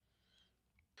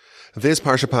This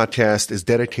Parsha podcast is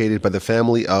dedicated by the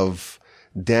family of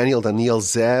Daniel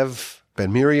Zev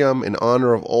Ben Miriam in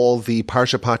honor of all the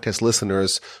Parsha podcast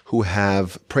listeners who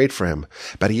have prayed for him.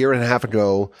 About a year and a half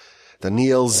ago,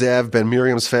 Daniel Zev Ben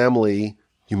Miriam's family,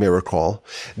 you may recall,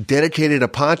 dedicated a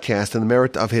podcast in the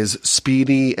merit of his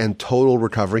speedy and total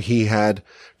recovery. He had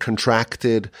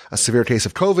contracted a severe case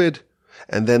of COVID,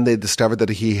 and then they discovered that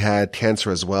he had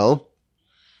cancer as well.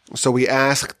 So we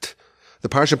asked the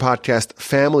Parsha podcast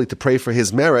family to pray for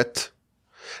his merit.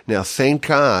 Now, thank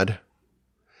God,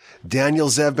 Daniel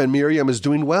Zev Ben Miriam is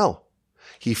doing well.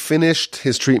 He finished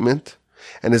his treatment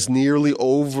and is nearly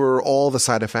over all the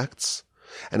side effects.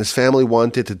 And his family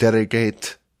wanted to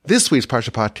dedicate this week's Parsha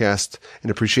podcast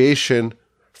in appreciation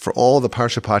for all the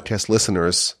Parsha podcast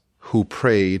listeners who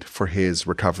prayed for his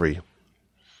recovery.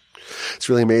 It's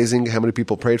really amazing how many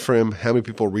people prayed for him, how many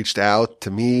people reached out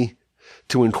to me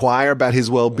to inquire about his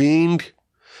well-being.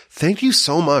 Thank you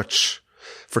so much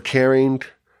for caring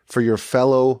for your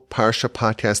fellow Parsha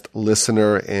podcast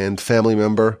listener and family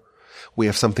member. We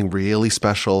have something really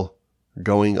special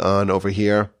going on over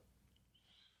here.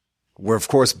 We're, of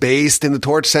course, based in the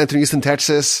Torch Center in Houston,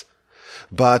 Texas,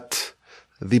 but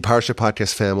the Parsha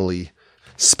podcast family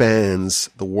spans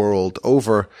the world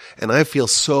over, and I feel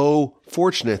so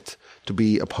fortunate to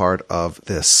be a part of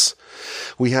this.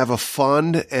 We have a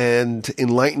fun and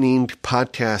enlightening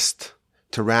podcast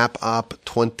to wrap up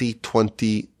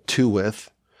 2022 with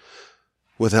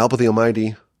the help of the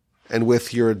Almighty and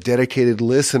with your dedicated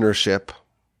listenership.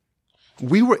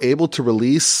 We were able to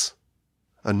release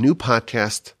a new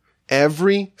podcast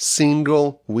every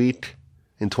single week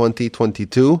in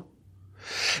 2022.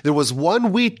 There was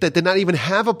 1 week that did not even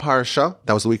have a Parsha.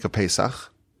 That was the week of Pesach.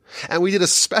 And we did a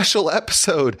special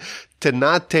episode to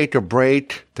not take a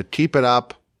break, to keep it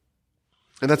up.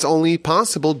 And that's only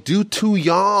possible due to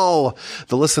y'all,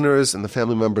 the listeners and the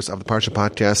family members of the Parsha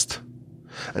podcast.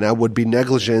 And I would be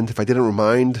negligent if I didn't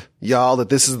remind y'all that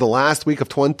this is the last week of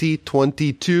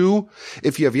 2022.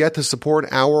 If you have yet to support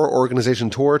our organization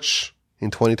Torch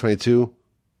in 2022,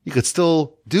 you could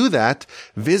still do that.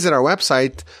 Visit our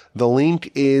website. The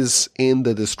link is in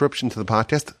the description to the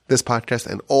podcast, this podcast,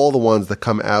 and all the ones that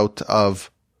come out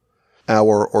of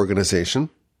our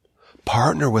organization.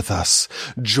 Partner with us.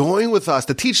 Join with us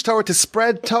to teach Torah, to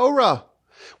spread Torah,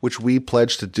 which we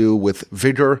pledge to do with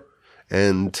vigor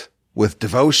and with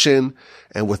devotion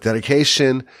and with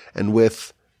dedication and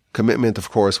with commitment, of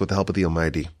course, with the help of the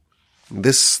Almighty.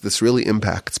 This really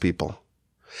impacts people,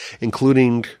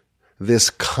 including this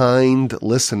kind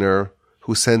listener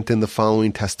who sent in the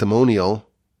following testimonial.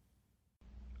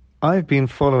 I've been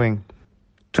following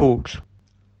Torch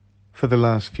for the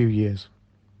last few years.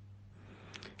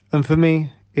 And for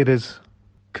me, it has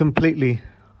completely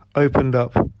opened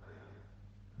up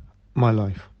my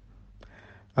life.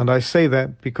 And I say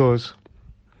that because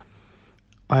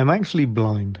I am actually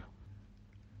blind.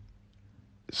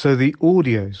 So the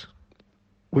audios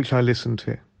which I listen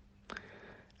to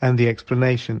and the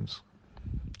explanations,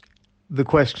 the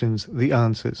questions, the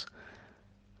answers,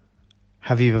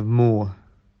 have even more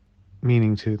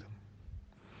meaning to them.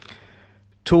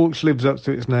 Torch lives up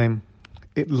to its name.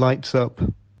 It lights up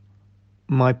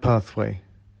my pathway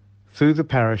through the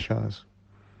parashas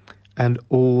and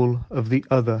all of the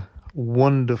other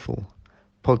wonderful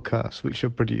podcasts which are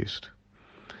produced.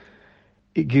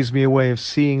 It gives me a way of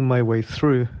seeing my way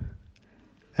through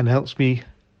and helps me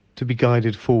to be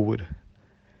guided forward.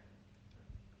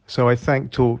 So I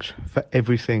thank Torch for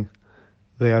everything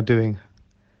they are doing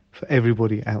for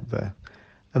everybody out there.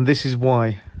 And this is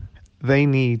why they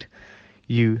need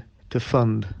you to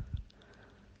fund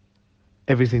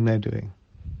everything they're doing,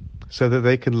 so that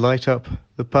they can light up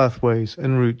the pathways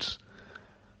and routes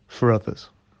for others.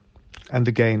 And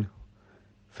again,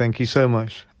 thank you so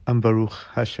much, and Baruch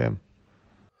Hashem.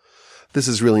 This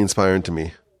is really inspiring to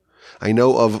me. I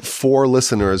know of 4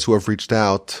 listeners who have reached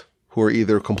out who are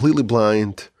either completely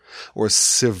blind or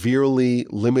severely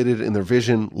limited in their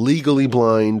vision, legally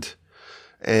blind,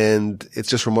 and it's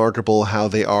just remarkable how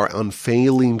they are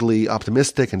unfailingly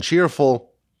optimistic and cheerful.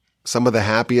 Some of the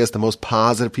happiest, the most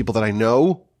positive people that I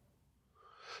know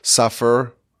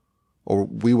suffer, or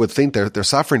we would think they're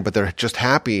suffering, but they're just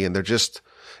happy, and it's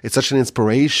such an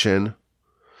inspiration.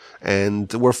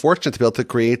 And we're fortunate to be able to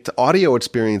create audio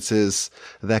experiences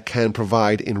that can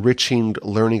provide enriching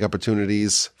learning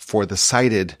opportunities for the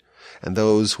sighted and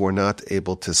those who are not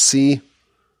able to see.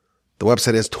 The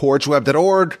website is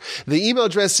torchweb.org. The email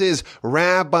address is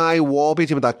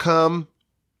rabbiwalby@gmail.com.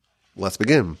 Let's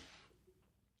begin.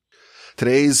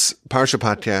 Today's Parsha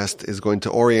podcast is going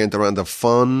to orient around a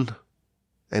fun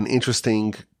and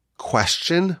interesting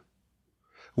question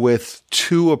with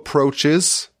two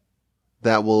approaches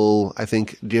that will, I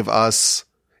think, give us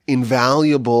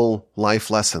invaluable life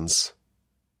lessons.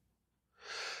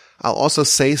 I'll also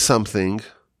say something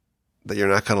that you're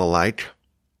not going to like.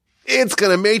 It's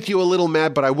going to make you a little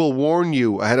mad, but I will warn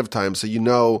you ahead of time so you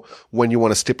know when you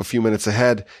want to skip a few minutes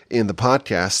ahead in the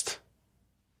podcast.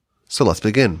 So let's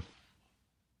begin.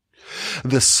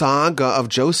 The saga of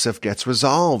Joseph gets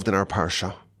resolved in our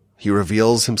Parsha. He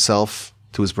reveals himself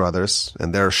to his brothers,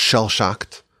 and they're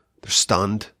shell-shocked, they're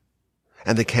stunned,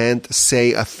 and they can't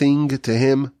say a thing to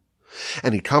him.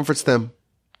 And he comforts them.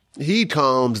 He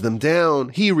calms them down.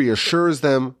 He reassures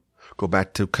them. Go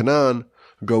back to Canaan.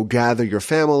 Go gather your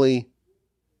family.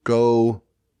 Go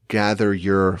gather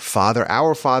your father,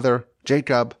 our father,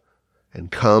 Jacob,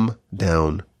 and come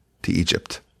down to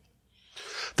Egypt.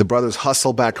 The brothers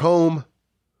hustle back home,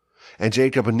 and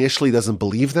Jacob initially doesn't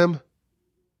believe them.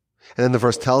 And then the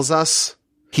verse tells us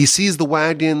he sees the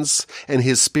wagons, and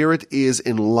his spirit is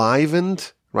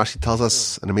enlivened. Rashi tells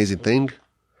us an amazing thing.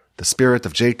 The spirit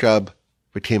of Jacob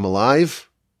became alive.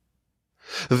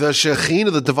 The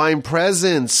Shekhinah, the divine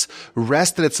presence,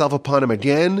 rested itself upon him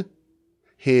again.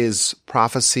 His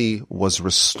prophecy was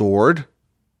restored,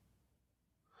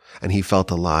 and he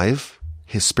felt alive.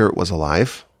 His spirit was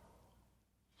alive.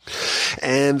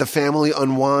 And the family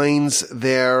unwinds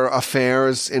their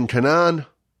affairs in Canaan,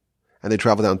 and they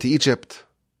travel down to Egypt.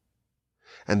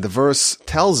 And the verse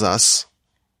tells us,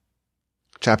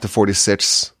 chapter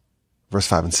 46, verse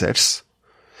 5 and 6,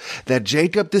 that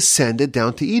Jacob descended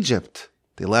down to Egypt.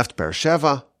 They left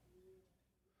Beersheba,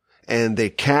 and they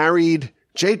carried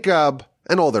Jacob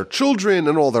and all their children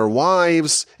and all their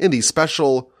wives in these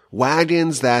special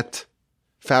wagons that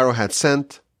Pharaoh had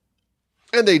sent.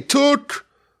 And they took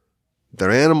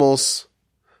their animals,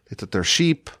 they took their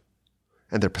sheep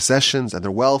and their possessions and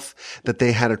their wealth that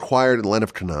they had acquired in the land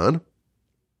of Canaan,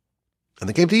 and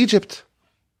they came to Egypt,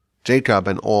 Jacob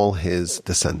and all his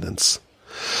descendants.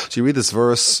 So you read this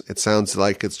verse, it sounds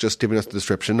like it's just giving us the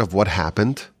description of what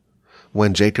happened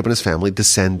when Jacob and his family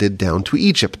descended down to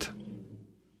Egypt.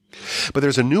 But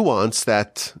there's a nuance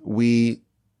that we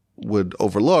would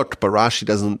overlook, but Rashi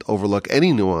doesn't overlook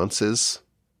any nuances.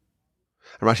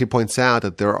 And Rashi points out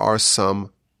that there are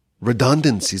some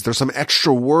redundancies. There's some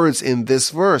extra words in this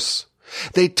verse.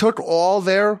 They took all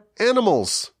their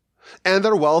animals and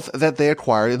their wealth that they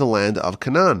acquired in the land of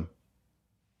Canaan.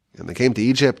 And they came to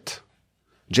Egypt,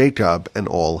 Jacob and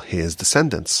all his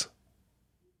descendants.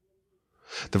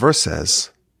 The verse says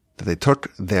that they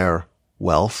took their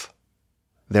wealth,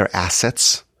 their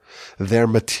assets, their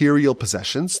material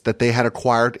possessions that they had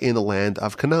acquired in the land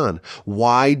of Canaan.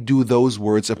 Why do those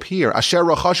words appear? Asher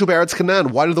rachashu be'eretz Canaan.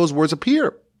 Why do those words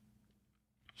appear?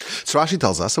 So Rashi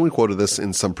tells us, and we quoted this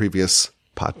in some previous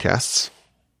podcasts,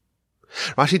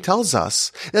 Rashi tells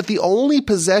us that the only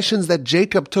possessions that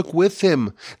Jacob took with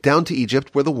him down to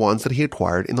Egypt were the ones that he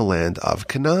acquired in the land of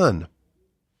Canaan.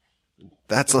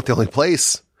 That's not the only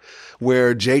place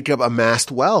where Jacob amassed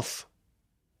wealth.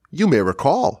 You may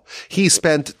recall, he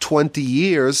spent 20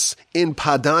 years in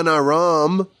Padan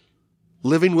Aram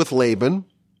living with Laban,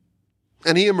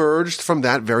 and he emerged from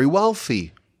that very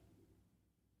wealthy.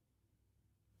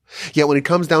 Yet when he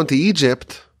comes down to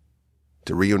Egypt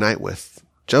to reunite with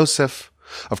Joseph,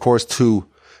 of course, to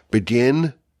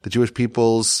begin the Jewish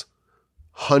people's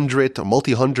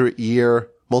multi-hundred year,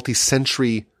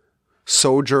 multi-century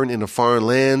sojourn in a foreign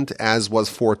land, as was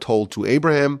foretold to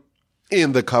Abraham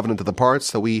in the covenant of the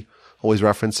parts that we always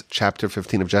reference, chapter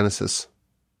 15 of Genesis.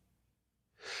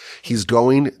 He's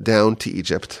going down to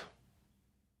Egypt,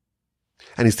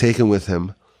 and he's taken with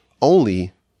him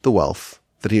only the wealth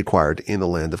that he acquired in the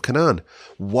land of Canaan.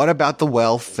 What about the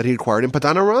wealth that he acquired in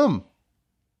Padan Aram?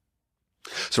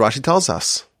 So Rashi tells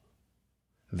us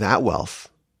that wealth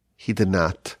he did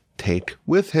not take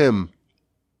with him.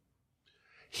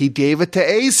 He gave it to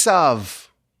Esav.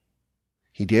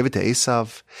 He gave it to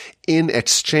Esav in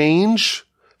exchange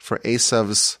for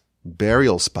Esav's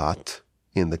burial spot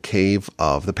in the cave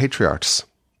of the patriarchs.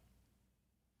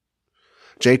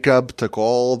 Jacob took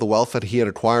all the wealth that he had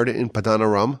acquired in Padan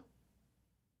Aram,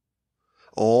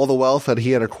 all the wealth that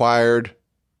he had acquired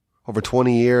over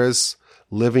 20 years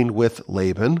living with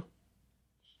Laban,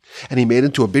 and he made it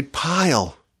into a big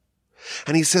pile.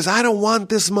 And he says, I don't want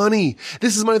this money.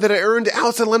 This is money that I earned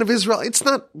outside the land of Israel. It's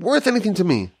not worth anything to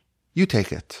me. You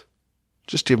take it.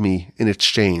 Just give me, in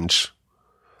exchange,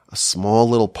 a small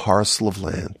little parcel of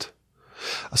land,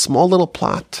 a small little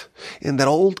plot in that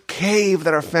old cave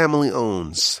that our family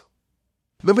owns.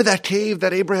 Remember that cave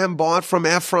that Abraham bought from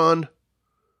Ephron,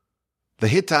 the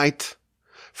Hittite,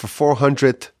 for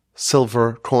 400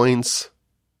 silver coins?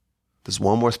 There's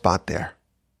one more spot there.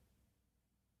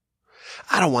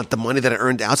 I don't want the money that I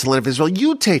earned outside the land of Israel.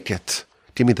 You take it.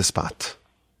 Give me the spot.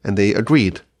 And they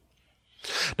agreed.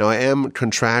 Now, I am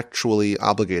contractually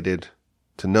obligated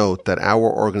to note that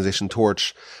our organization,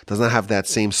 Torch, does not have that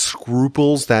same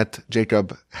scruples that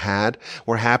Jacob had.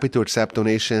 We're happy to accept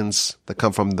donations that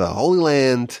come from the Holy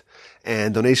Land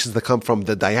and donations that come from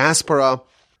the diaspora.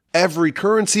 Every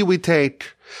currency we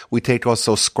take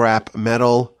also scrap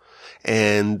metal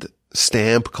and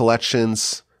stamp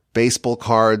collections, baseball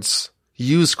cards,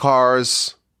 used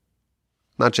cars.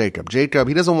 Not Jacob. Jacob,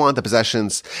 he doesn't want the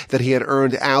possessions that he had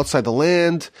earned outside the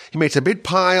land. He makes a big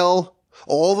pile,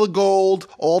 all the gold,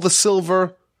 all the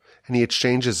silver, and he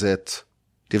exchanges it,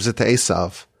 gives it to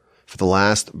Esav for the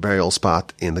last burial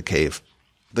spot in the cave.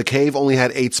 The cave only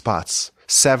had 8 spots.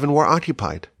 7 were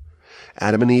occupied.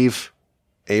 Adam and Eve,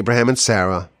 Abraham and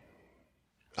Sarah,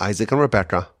 Isaac and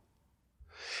Rebekah,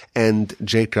 and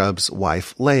Jacob's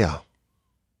wife Leah.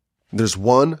 There's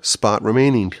 1 spot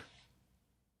remaining.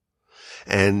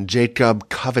 And Jacob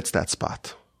covets that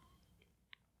spot.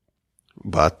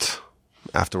 But,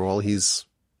 after all, he's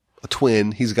a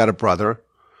twin. He's got a brother.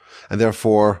 And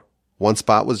therefore, 1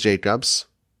 spot was Jacob's.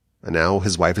 And now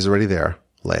his wife is already there,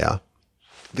 Leah.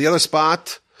 The other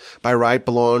spot, by right,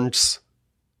 belongs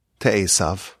to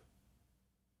Esav.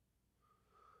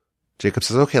 Jacob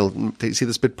says, okay, you see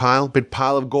this big pile? Big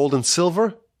pile of gold and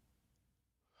silver?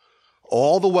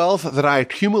 All the wealth that I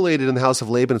accumulated in the house of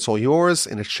Laban, it's all yours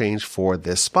in exchange for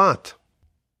this spot.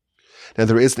 Now,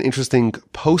 there is an interesting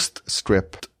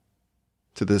postscript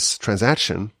to this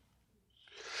transaction.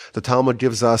 The Talmud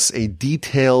gives us a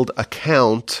detailed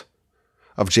account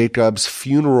of Jacob's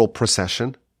funeral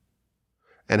procession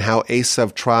and how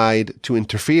Esav tried to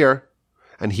interfere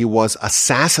and he was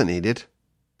assassinated.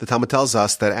 The Talmud tells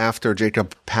us that after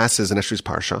Jacob passes in yesterday's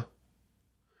Parsha,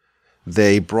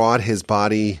 they brought his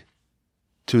body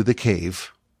to the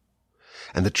cave,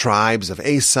 and the tribes of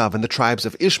Esav and the tribes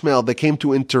of Ishmael, they came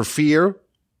to interfere.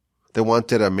 They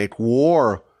wanted to make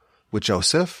war with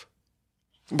Joseph.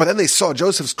 But then they saw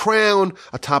Joseph's crown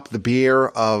atop the bier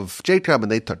of Jacob,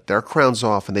 and they took their crowns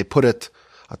off and they put it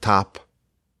atop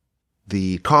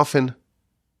the coffin,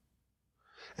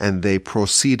 and they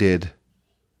proceeded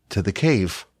to the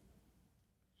cave.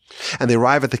 And they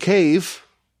arrive at the cave,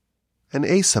 and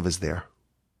Esav is there.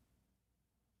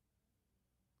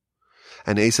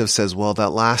 And Esav says, well,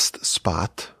 that last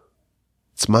spot,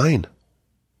 it's mine.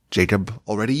 Jacob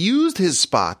already used his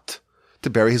spot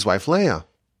to bury his wife Leah.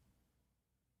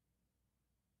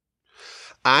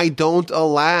 I don't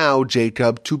allow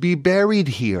Jacob to be buried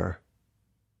here.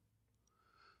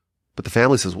 But the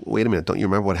family says, wait a minute, don't you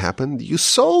remember what happened? You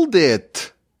sold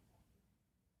it.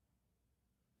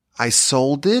 I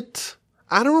sold it?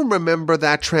 I don't remember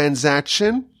that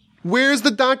transaction. Where's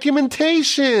the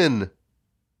documentation?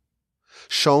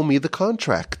 Show me the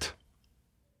contract.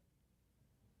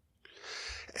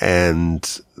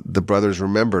 And the brothers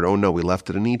remembered, oh no, we left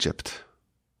it in Egypt.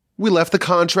 We left the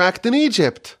contract in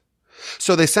Egypt.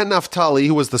 So they sent Naphtali,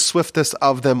 who was the swiftest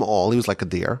of them all. He was like a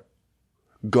deer.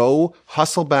 Go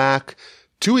hustle back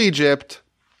to Egypt,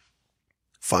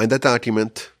 find that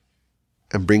document,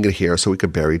 and bring it here so we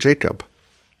could bury Jacob.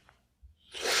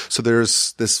 So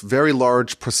there's this very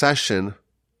large procession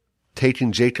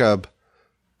taking Jacob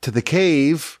to the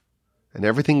cave, and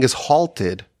everything is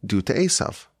halted due to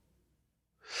Esav.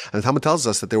 And the Talmud tells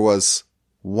us that there was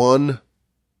one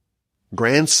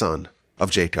grandson of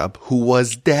Jacob who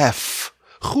was deaf.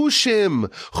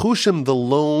 Hushim, the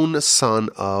lone son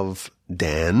of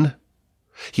Dan.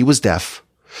 He was deaf.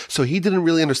 So he didn't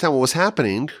really understand what was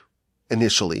happening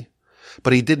initially,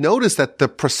 but he did notice that the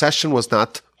procession was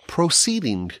not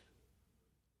proceeding.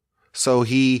 So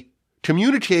he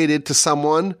communicated to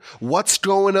someone, what's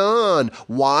going on?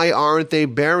 Why aren't they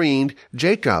burying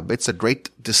Jacob? It's a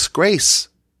great disgrace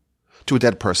to a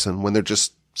dead person when they're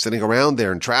just sitting around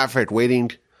there in traffic waiting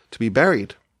to be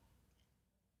buried.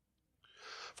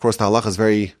 Of course, the halacha is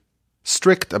very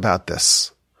strict about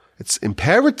this. It's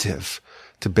imperative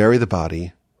to bury the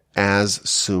body as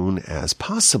soon as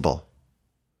possible.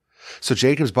 So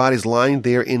Jacob's body is lying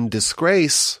there in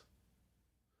disgrace,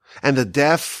 and the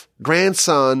deaf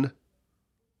grandson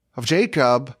of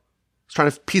Jacob is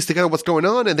trying to piece together what's going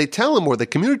on, and they tell him, or they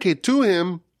communicate to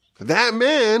him, that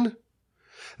man,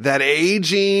 that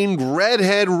aging,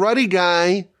 redhead, ruddy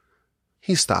guy,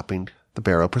 he's stopping the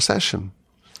burial procession.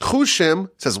 Hushim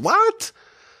says, what?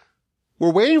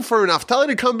 We're waiting for Naphtali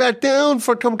to come back down,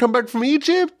 come back from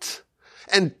Egypt?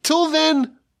 Until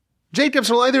then, Jacob's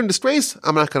will lie there in disgrace?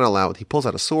 I'm not going to allow it. He pulls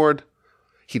out a sword.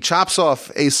 He chops off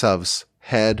Esav's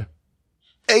head.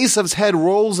 Esav's head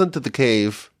rolls into the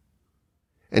cave,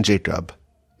 and Jacob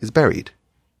is buried.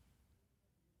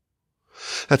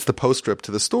 That's the postscript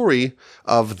to the story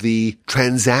of the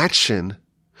transaction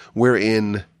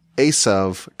wherein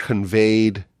Esav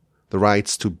conveyed the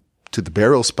rights to the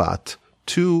burial spot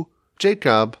to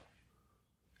Jacob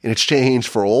in exchange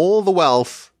for all the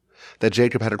wealth that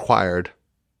Jacob had acquired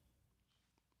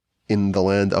in the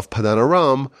land of Padan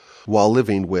Aram while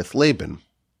living with Laban.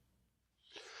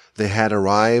 They had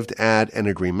arrived at an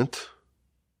agreement.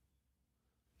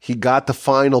 He got the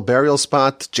final burial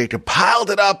spot. Jacob piled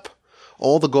it up,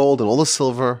 all the gold and all the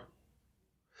silver.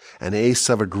 And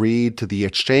Esav agreed to the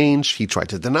exchange. He tried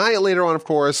to deny it later on, of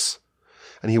course.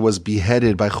 And he was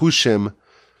beheaded by Hushim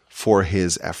for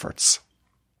his efforts.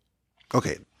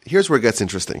 Okay, here's where it gets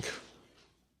interesting.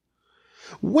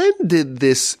 When did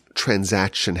this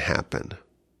transaction happen?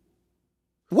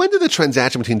 When did the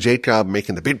transaction between Jacob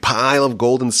making the big pile of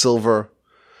gold and silver,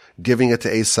 giving it to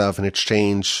Esav in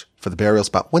exchange for the burial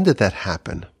spot, when did that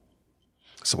happen?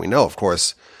 So we know, of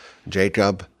course,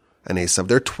 Jacob and Esav,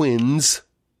 they're twins.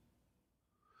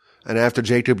 And after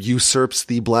Jacob usurps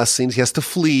the blessings, he has to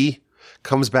flee,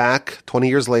 comes back 20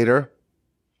 years later.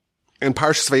 In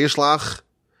Parsha Vayigash,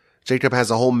 Jacob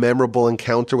has a whole memorable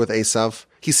encounter with Esav.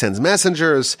 He sends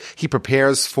messengers. He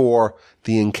prepares for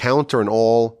the encounter in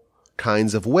all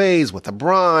kinds of ways, with a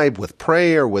bribe, with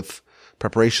prayer, with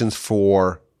preparations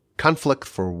for conflict,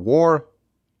 for war.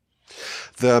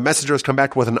 The messengers come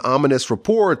back with an ominous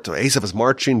report. Esav is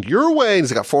marching your way, and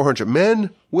he's got 400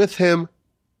 men with him.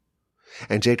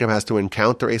 And Jacob has to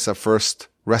encounter Esav first,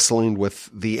 wrestling with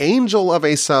the angel of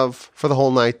Esav for the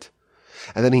whole night.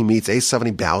 And then he meets Esav and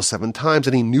he bows 7 times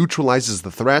and he neutralizes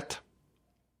the threat.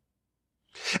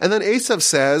 And then Esav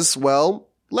says, well,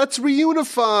 let's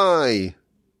reunify.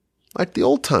 Like the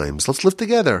old times. Let's live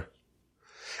together.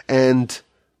 And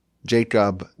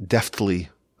Jacob deftly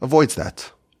avoids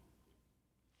that.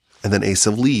 And then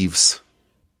Esav leaves.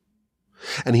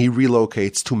 And he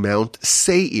relocates to Mount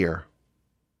Seir.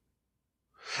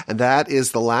 And that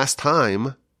is the last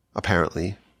time,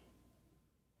 apparently,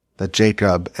 that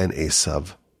Jacob and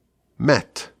Esav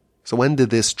met. So when did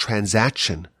this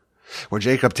transaction, where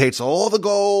Jacob takes all the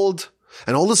gold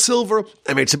and all the silver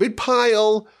and makes a big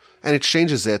pile and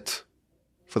exchanges it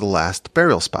for the last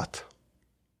burial spot?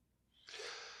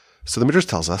 So the Midrash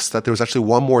tells us that there was actually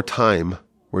one more time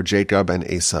where Jacob and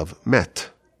Esav met.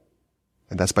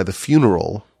 And that's by the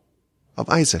funeral of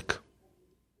Isaac.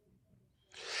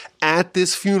 At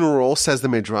this funeral, says the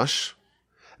Midrash,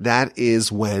 that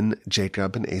is when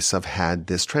Jacob and Esav had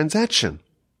this transaction.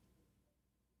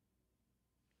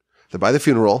 That by the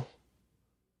funeral,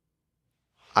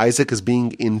 Isaac is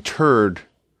being interred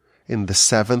in the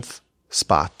 7th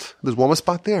spot. There's one more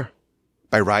spot there.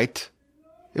 By right,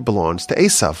 it belongs to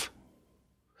Esav.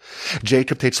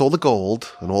 Jacob takes all the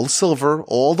gold and all the silver,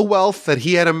 all the wealth that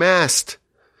he had amassed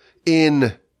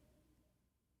in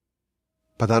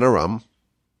Padan Aram,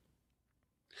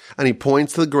 and he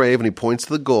points to the grave and he points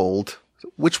to the gold.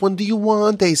 Which one do you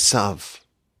want, Esav?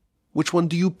 Which one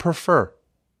do you prefer?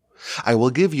 I will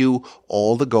give you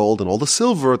all the gold and all the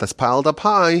silver that's piled up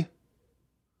high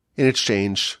in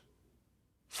exchange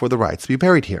for the rights to be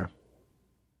buried here.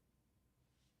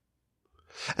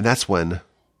 And that's when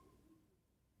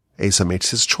Esav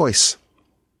makes his choice.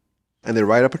 And they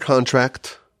write up a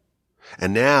contract.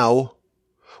 And now,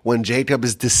 when Jacob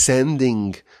is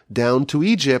descending down to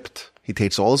Egypt, he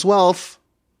takes all his wealth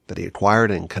that he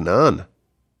acquired in Canaan,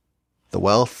 the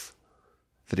wealth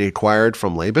that he acquired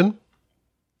from Laban.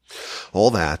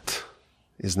 All that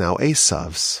is now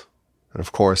Esav's. And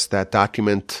of course, that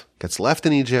document gets left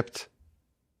in Egypt,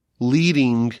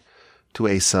 leading to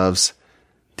Esav's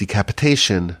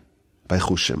decapitation by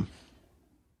Hushim.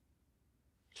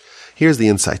 Here's the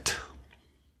insight.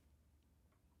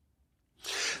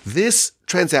 This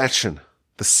transaction,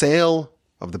 the sale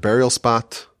of the burial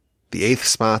spot, the 8th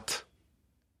spot,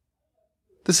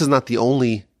 this is not the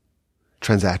only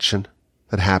transaction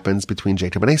that happens between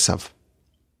Jacob and Esav.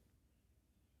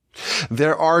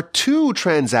 There are 2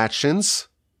 transactions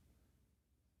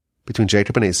between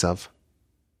Jacob and Esav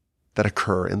that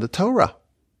occur in the Torah.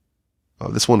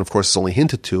 This one, of course, is only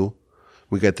hinted to.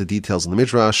 We get the details in the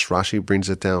Midrash. Rashi brings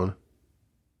it down.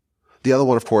 The other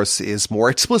one, of course, is more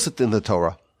explicit in the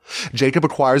Torah. Jacob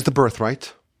acquires the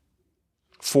birthright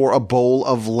for a bowl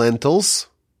of lentils.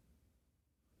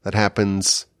 That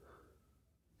happens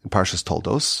in Parshas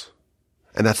Toldos.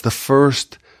 And that's the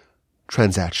first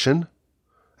transaction.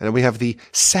 And then we have the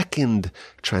second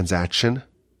transaction,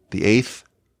 the 8th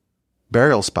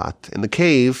burial spot in the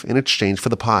cave in exchange for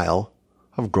the pile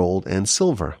of gold and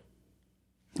silver.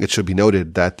 It should be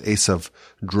noted that Esav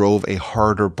drove a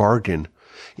harder bargain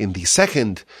in the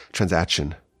second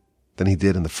transaction than he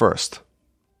did in the first.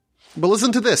 But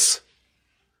listen to this.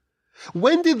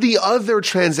 When did the other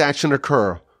transaction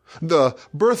occur? The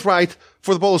birthright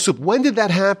for the bowl of soup. When did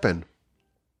that happen?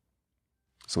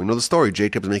 So we know the story.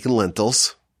 Jacob is making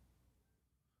lentils.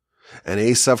 And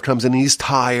Esav comes in and he's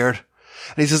tired.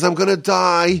 And he says, I'm going to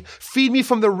die. Feed me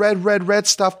from the red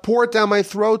stuff. Pour it down my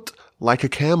throat like a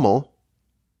camel.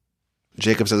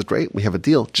 Jacob says, great, we have a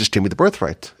deal. Just give me the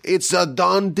birthright. It's a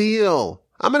done deal.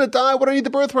 I'm going to die. What do I need the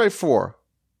birthright for?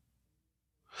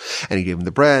 And he gave him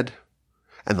the bread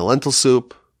and the lentil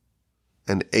soup.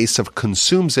 And Esav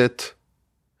consumes it.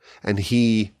 And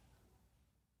he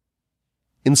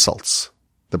insults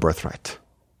the birthright.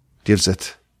 Gives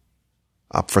it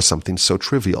up for something so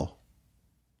trivial.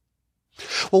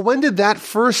 Well, when did that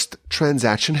first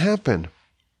transaction happen?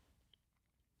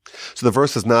 So the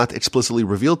verse is not explicitly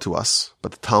revealed to us,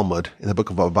 but the Talmud in the book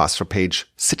of Bava Basra, page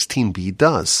 16b,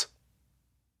 does.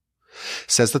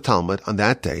 Says the Talmud, on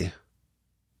that day,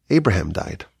 Abraham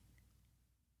died.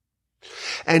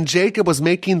 And Jacob was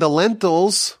making the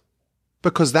lentils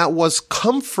because that was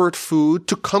comfort food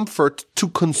to comfort, to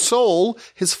console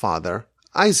his father,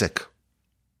 Isaac.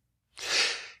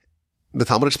 The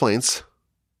Talmud explains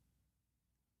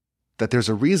that there's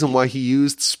a reason why he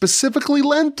used specifically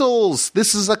lentils.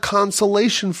 This is a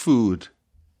consolation food.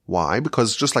 Why?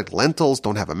 Because just like lentils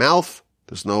don't have a mouth,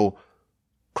 there's no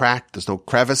crack, there's no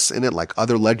crevice in it like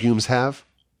other legumes have.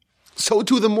 So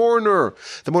too the mourner.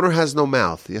 The mourner has no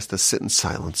mouth. He has to sit in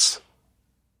silence.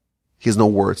 He has no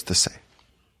words to say.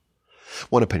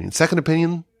 One opinion. Second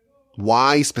opinion,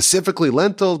 why specifically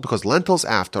lentils? Because lentils,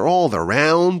 after all, they're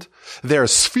round, they're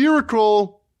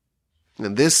spherical,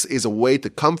 and this is a way to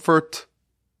comfort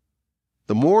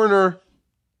the mourner.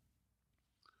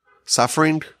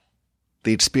 Suffering,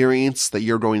 the experience that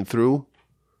you're going through,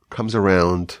 comes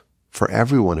around for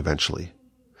everyone eventually.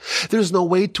 There's no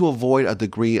way to avoid a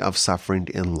degree of suffering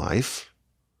in life,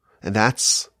 and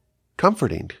that's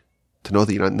comforting, to know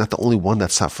that you're not the only one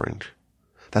that's suffering.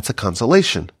 That's a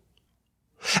consolation.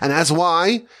 And that's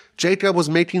why Jacob was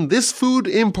making this food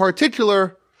in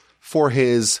particular for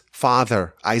his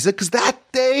father, Isaac, because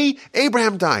that day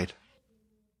Abraham died.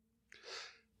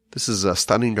 This is a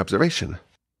stunning observation.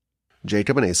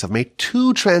 Jacob and Esav made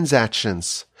two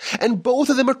transactions, and both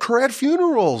of them occur at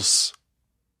funerals.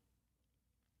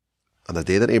 On the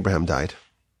day that Abraham died,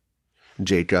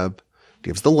 Jacob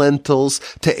gives the lentils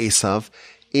to Esav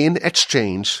in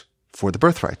exchange for the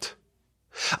birthright.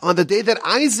 On the day that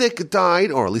Isaac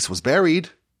died, or at least was buried,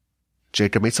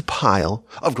 Jacob makes a pile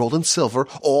of gold and silver,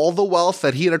 all the wealth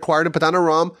that he had acquired in Padan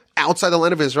Aram outside the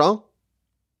land of Israel,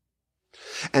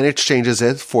 and exchanges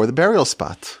it for the burial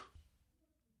spot.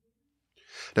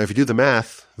 Now, if you do the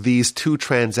math, these two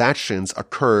transactions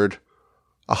occurred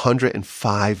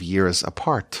 105 years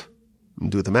apart.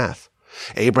 Do the math.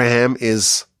 Abraham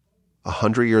is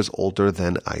 100 years older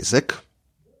than Isaac.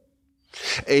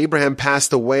 Abraham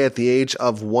passed away at the age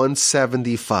of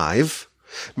 175,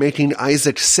 making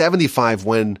Isaac 75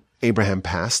 when Abraham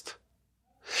passed.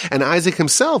 And Isaac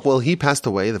himself, well, he passed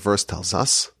away, the verse tells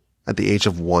us, at the age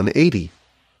of 180.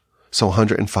 So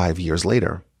 105 years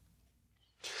later.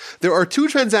 There are two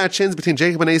transactions between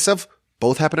Jacob and Esav.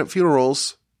 Both happen at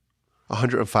funerals,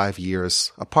 105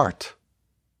 years apart.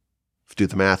 If you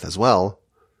do the math as well,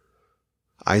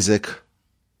 Isaac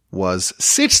was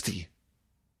 60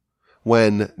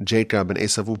 when Jacob and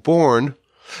Esav were born.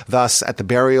 Thus, at the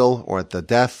burial or at the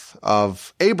death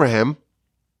of Abraham,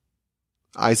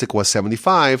 Isaac was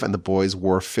 75 and the boys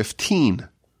were 15.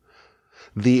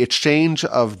 The exchange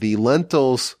of the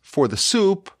lentils for the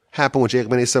soup happened when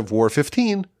Jacob and Esav were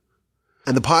 15,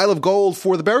 and the pile of gold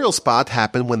for the burial spot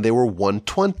happened when they were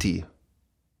 120.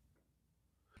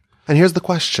 And here's the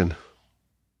question.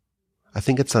 I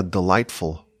think it's a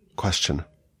delightful question.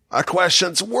 A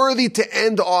question's worthy to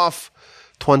end off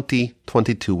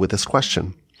 2022 with this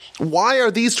question. Why are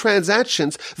these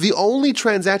transactions, the only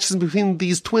transactions between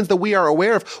these twins that we are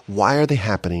aware of, why are they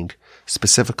happening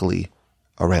specifically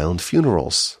around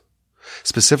funerals?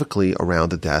 Specifically around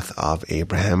the death of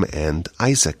Abraham and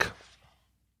Isaac?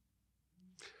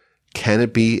 Can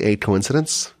it be a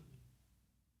coincidence?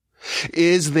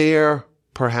 Is there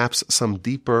perhaps some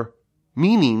deeper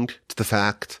meaning to the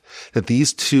fact that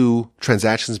these two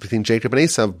transactions between Jacob and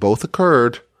Esav both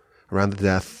occurred around the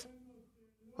death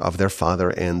of their father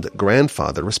and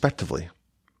grandfather, respectively?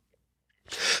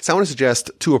 So I want to suggest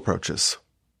two approaches.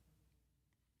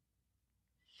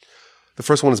 The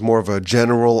first one is more of a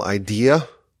general idea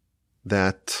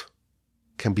that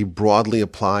can be broadly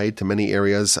applied to many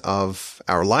areas of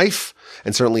our life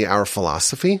and certainly our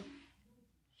philosophy.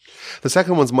 The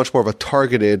second one's much more of a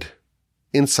targeted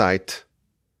insight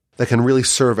that can really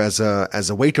serve as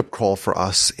a wake-up call for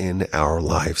us in our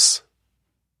lives.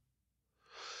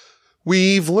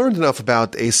 We've learned enough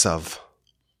about Esav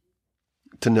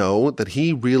to know that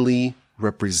he really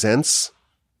represents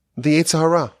the Yetzer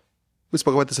Hara. We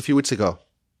spoke about this a few weeks ago.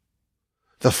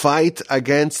 The fight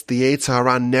against the Yetzer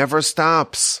Hara never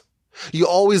stops. You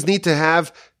always need to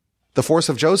have the force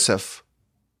of Joseph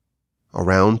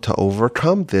around to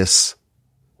overcome this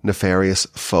nefarious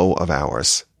foe of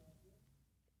ours.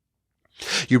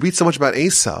 You read so much about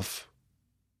Esav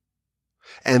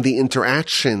and the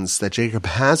interactions that Jacob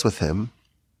has with him,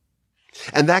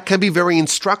 and that can be very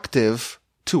instructive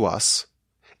to us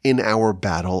in our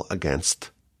battle against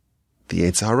the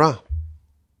Yetzer Hara.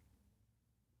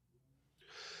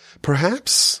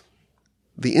 Perhaps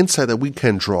the insight that we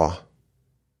can draw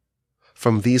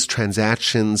from these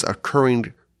transactions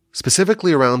occurring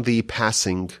specifically around the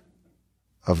passing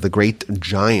of the great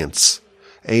giants,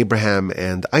 Abraham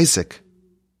and Isaac,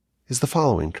 is the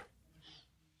following.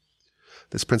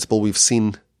 This principle we've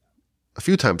seen a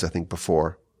few times, I think,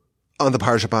 before on the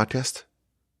Parsha podcast.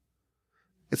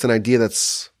 It's an idea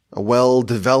that's a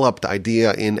well-developed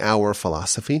idea in our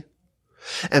philosophy,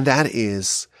 and that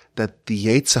is that the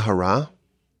Yetzer Hara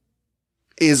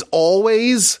is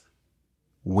always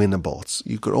winnable.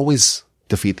 You could always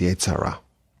defeat the Yetzer Hara.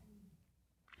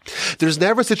 There's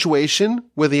never a situation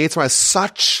where the Yetzer Hara is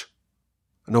such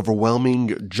an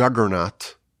overwhelming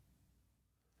juggernaut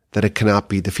that it cannot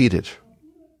be defeated.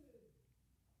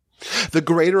 The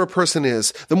greater a person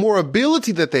is, the more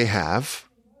ability that they have,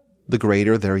 the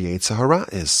greater their Yetzer Hara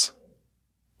is.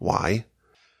 Why?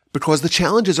 Because the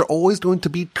challenges are always going to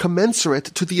be commensurate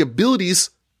to the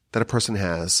abilities that a person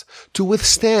has to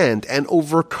withstand and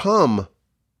overcome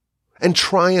and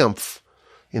triumph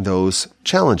in those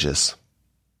challenges.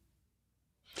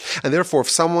 And therefore, if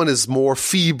someone is more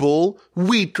feeble,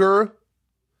 weaker,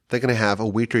 they're going to have a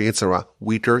weaker Yetzer Hara,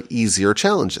 weaker, easier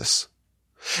challenges.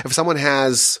 If someone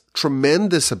has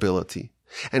tremendous ability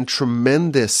and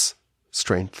tremendous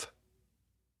strength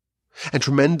and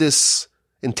tremendous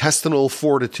intestinal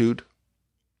fortitude,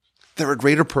 they're a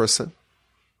greater person.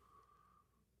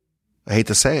 I hate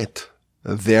to say it,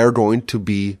 they're going to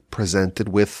be presented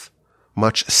with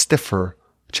much stiffer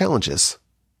challenges.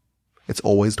 It's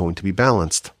always going to be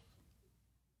balanced.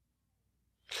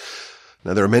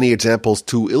 Now, there are many examples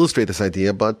to illustrate this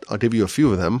idea, but I'll give you a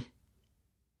few of them.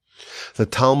 The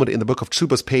Talmud in the book of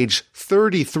Tshuvos, page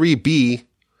 33b,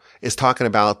 is talking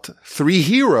about three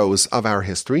heroes of our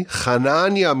history,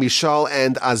 Hananiah, Mishael,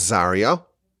 and Azariah.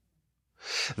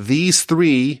 These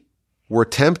three were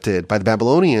tempted by the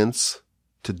Babylonians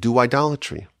to do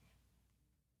idolatry.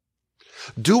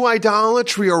 Do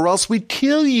idolatry or else we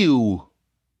kill you.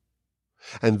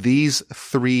 And these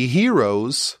three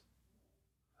heroes,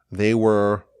 they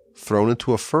were thrown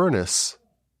into a furnace.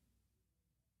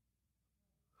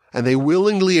 And they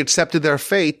willingly accepted their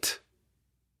fate,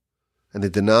 and they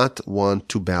did not want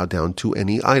to bow down to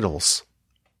any idols.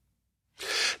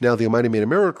 Now, the Almighty made a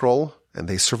miracle, and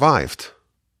they survived.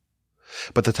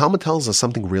 But the Talmud tells us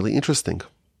something really interesting.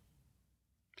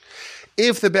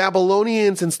 If the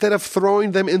Babylonians, instead of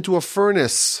throwing them into a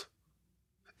furnace,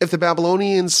 if the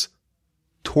Babylonians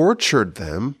tortured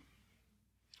them,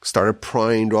 started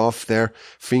prying off their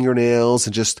fingernails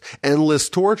and just endless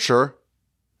torture,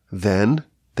 then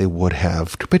they would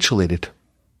have capitulated.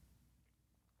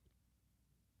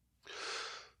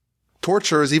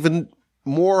 Torture is even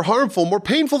more harmful, more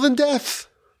painful than death.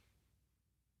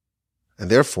 And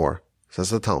therefore,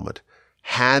 says the Talmud,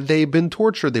 had they been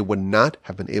tortured, they would not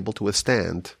have been able to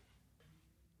withstand,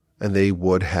 and they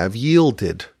would have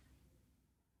yielded.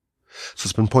 So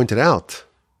it's been pointed out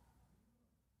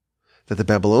that the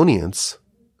Babylonians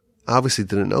obviously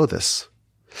didn't know this,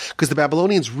 because the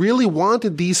Babylonians really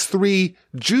wanted these three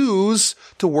Jews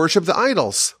to worship the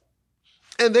idols.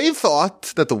 And they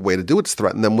thought that the way to do it is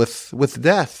threaten them with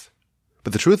death.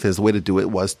 But the truth is, the way to do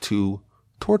it was to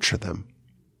torture them.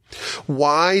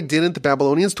 Why didn't the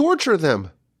Babylonians torture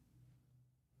them?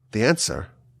 The answer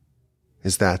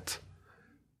is that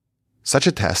such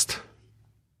a test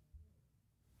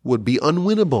would be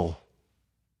unwinnable.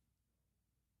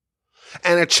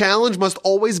 And a challenge must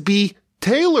always be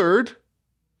tailored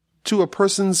to a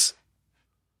person's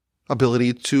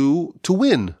ability to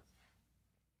win.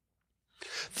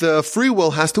 The free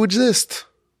will has to exist.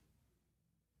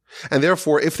 And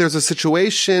therefore, if there's a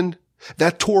situation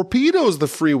that torpedoes the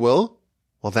free will,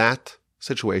 well, that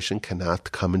situation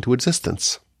cannot come into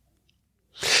existence.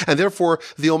 And therefore,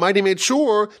 the Almighty made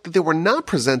sure that they were not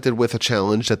presented with a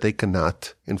challenge that they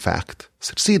cannot, in fact,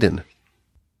 succeed in.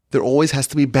 There always has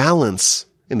to be balance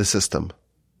in the system.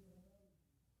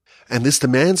 And this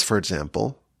demands, for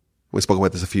example, we spoke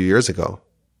about this a few years ago,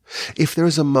 if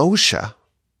there's a Moshe,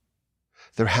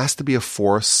 there has to be a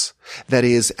force that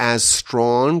is as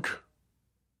strong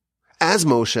as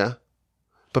Moshe,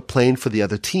 but playing for the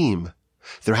other team.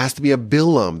 There has to be a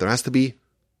Bilam. There has to be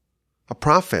a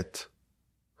prophet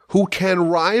who can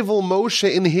rival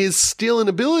Moshe in his skill and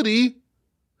ability,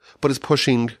 but is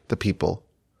pushing the people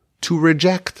to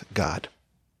reject God.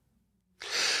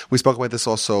 We spoke about this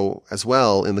also as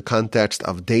well in the context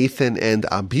of Dathan and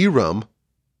Abiram.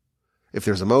 If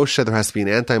there's a Moshe, there has to be an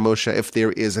anti-Moshe. If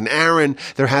there is an Aaron,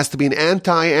 there has to be an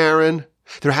anti-Aaron.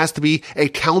 There has to be a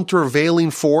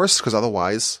countervailing force, because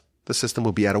otherwise the system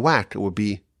would be out of whack. It would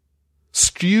be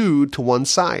skewed to one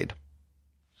side.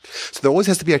 So there always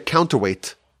has to be a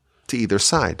counterweight to either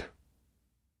side.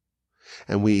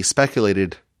 And we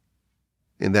speculated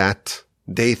in that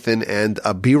Dathan and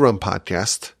Abiram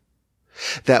podcast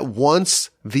that once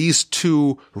these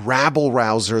two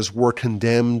rabble-rousers were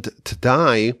condemned to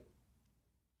die,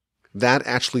 that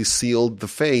actually sealed the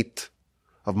fate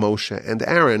of Moshe and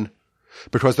Aaron,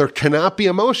 because there cannot be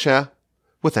a Moshe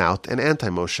without an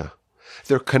anti-Moshe.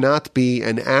 There cannot be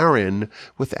an Aaron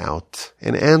without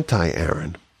an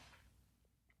anti-Aaron.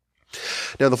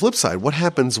 Now, on the flip side, what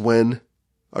happens when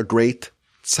a great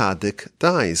tzaddik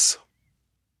dies?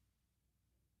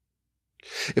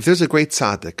 If there's a great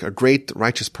tzaddik, a great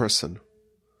righteous person,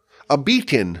 a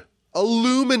beacon, a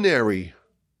luminary,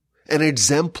 an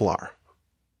exemplar,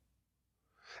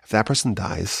 if that person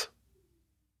dies,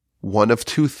 one of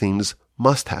two things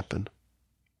must happen.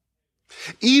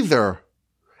 Either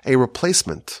a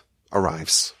replacement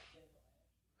arrives.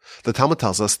 The Talmud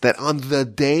tells us that on the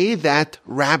day that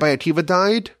Rabbi Akiva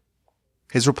died,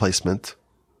 his replacement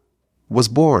was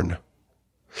born.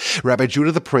 Rabbi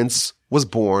Judah the Prince was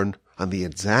born on the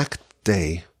exact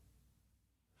day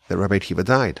that Rabbi Akiva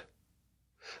died.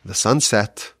 The sun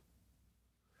set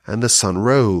and the sun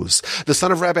rose. The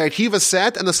son of Rabbi Akiva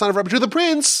set and the son of Rabbi Judah the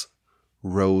Prince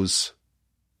rose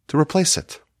to replace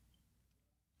it.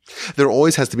 There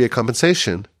always has to be a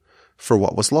compensation for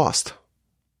what was lost.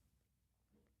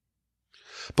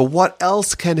 But what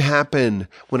else can happen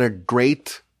when a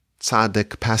great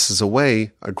tzaddik passes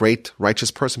away, a great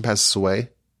righteous person passes away?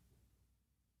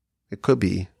 It could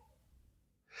be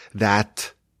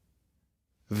that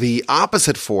the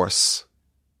opposite force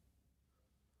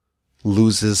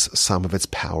loses some of its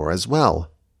power as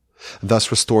well,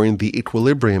 thus restoring the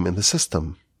equilibrium in the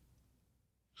system.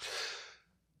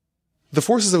 The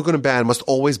forces of good and bad must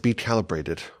always be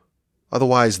calibrated.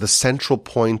 Otherwise, the central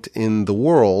point in the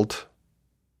world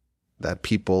that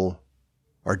people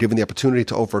are given the opportunity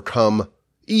to overcome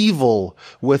evil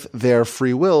with their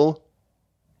free will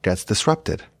gets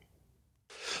disrupted.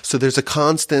 So there's a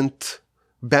constant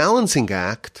balancing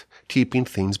act keeping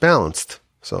things balanced.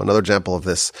 So another example of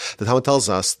this, the Talmud tells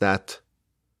us that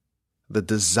the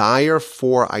desire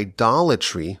for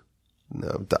idolatry,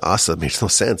 to us it makes no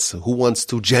sense. Who wants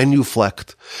to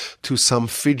genuflect to some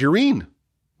figurine?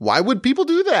 Why would people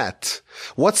do that?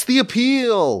 What's the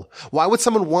appeal? Why would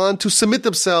someone want to submit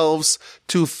themselves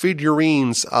to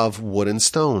figurines of wood and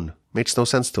stone? Makes no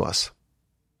sense to us.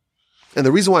 And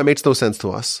the reason why it makes no sense to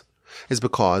us is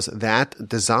because that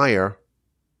desire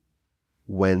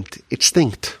went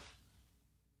extinct.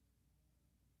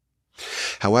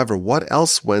 However, what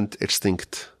else went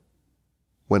extinct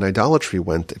when idolatry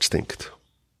went extinct?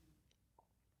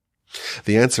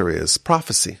 The answer is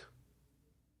prophecy.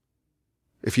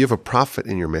 If you have a prophet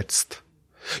in your midst,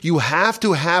 you have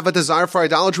to have a desire for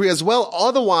idolatry as well.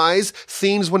 Otherwise,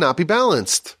 things will not be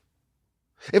balanced.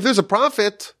 If there's a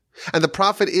prophet, and the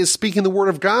prophet is speaking the word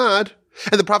of God,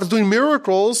 and the prophet's doing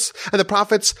miracles, and the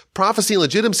prophet's prophecy,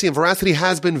 legitimacy, and veracity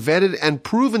has been vetted and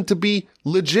proven to be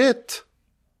legit,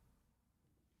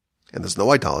 and there's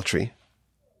no idolatry,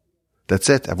 that's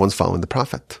it. Everyone's following the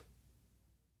prophet.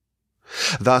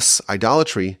 Thus,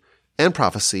 idolatry and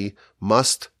prophecy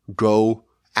must go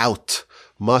out,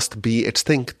 must be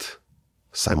extinct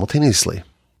simultaneously.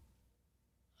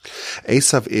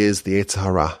 Esav is the Yetzer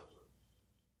Hara.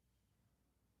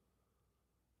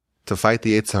 To fight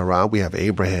the Yetzer Hara, we have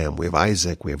Abraham, we have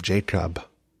Isaac, we have Jacob.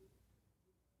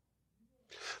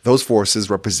 Those forces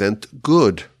represent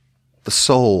good, the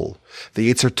soul, the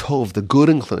Yetzer Tov, the good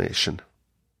inclination.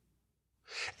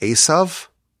 Esav,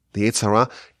 the Yetzer Hara,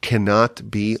 cannot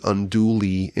be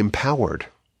unduly empowered.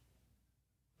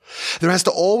 There has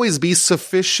to always be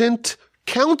sufficient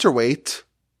counterweight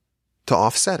to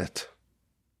offset it.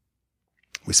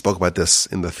 We spoke about this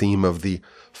in the theme of the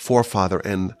forefather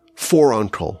and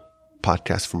foreuncle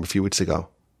podcast from a few weeks ago.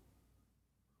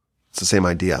 It's the same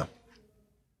idea.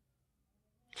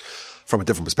 from a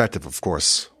different perspective, of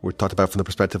course. We talked about from the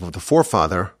perspective of the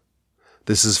forefather.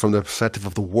 This is from the perspective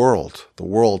of the world. The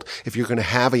world, if you're going to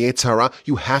have a Yetzer Hara,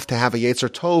 you have to have a Yetzer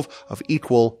Tov of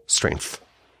equal strength.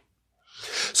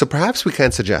 So perhaps we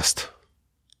can suggest,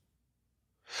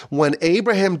 when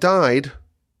Abraham died,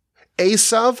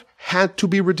 Esav had to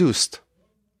be reduced.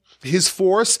 His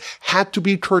force had to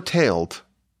be curtailed.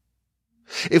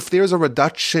 If there's a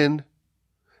reduction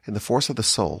in the force of the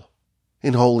soul,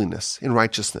 in holiness, in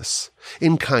righteousness,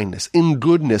 in kindness, in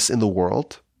goodness in the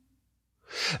world,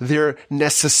 there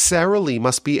necessarily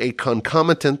must be a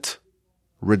concomitant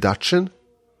reduction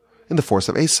in the force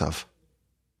of Esav.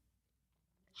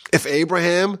 If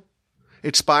Abraham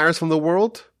expires from the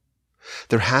world,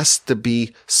 there has to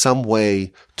be some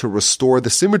way to restore the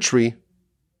symmetry.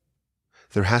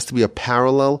 There has to be a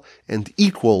parallel and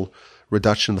equal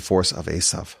reduction in the force of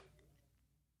Esav.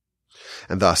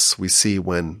 And thus, we see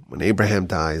when Abraham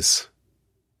dies,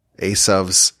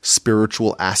 Esav's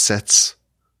spiritual assets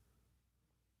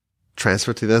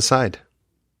transfer to the other side.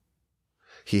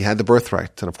 He had the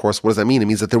birthright. And of course, what does that mean? It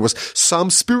means that there was some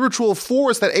spiritual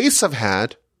force that Esav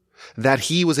had that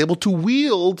he was able to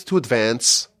wield to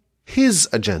advance his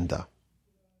agenda.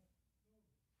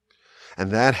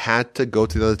 And that had to go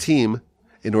to the other team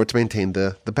in order to maintain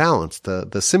the balance,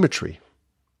 the symmetry.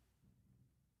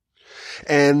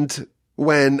 And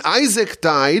when Isaac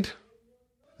died,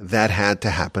 that had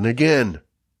to happen again.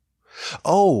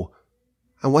 Oh,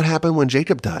 and what happened when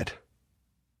Jacob died?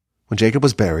 When Jacob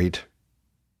was buried,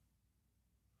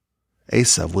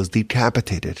 Esav was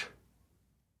decapitated.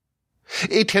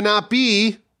 It cannot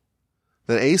be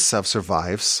that Esav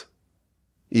survives,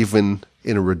 even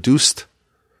in a reduced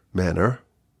manner,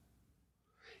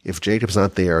 if Jacob's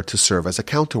not there to serve as a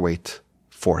counterweight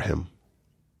for him.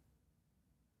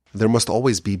 There must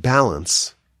always be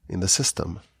balance in the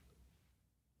system.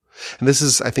 And this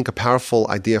is, I think, a powerful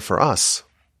idea for us.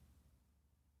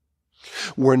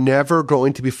 We're never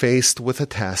going to be faced with a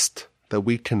test that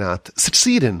we cannot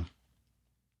succeed in.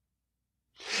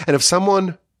 And if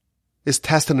someone is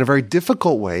tested in a very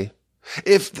difficult way,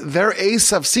 if their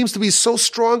Esav seems to be so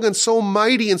strong and so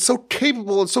mighty and so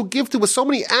capable and so gifted with so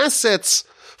many assets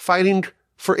fighting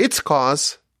for its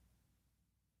cause,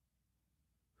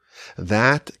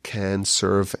 that can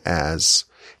serve as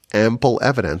ample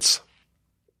evidence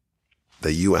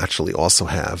that you actually also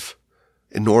have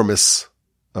enormous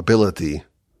ability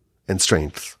and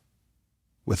strength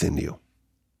within you.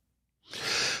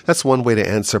 That's one way to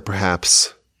answer,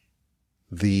 perhaps,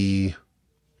 the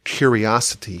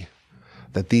curiosity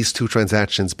that these two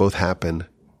transactions both happen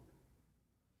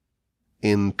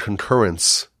in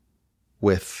concurrence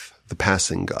with the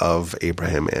passing of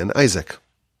Abraham and Isaac.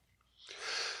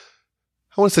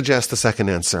 I want to suggest a second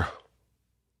answer.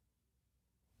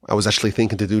 I was actually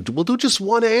thinking we'll do just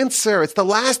one answer. It's the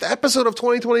last episode of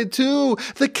 2022.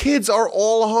 The kids are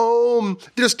all home.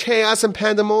 There's chaos and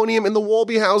pandemonium in the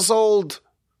Wolby household.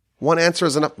 One answer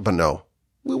is enough, but no.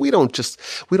 We don't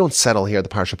settle here at the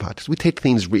Parsha podcast. We take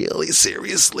things really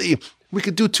seriously. We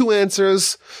could do two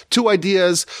answers, two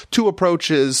ideas, two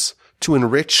approaches to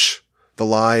enrich the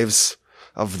lives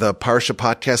of the Parsha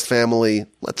podcast family.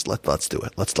 Let's do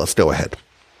it. Let's go ahead.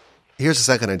 Here's the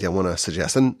second idea I want to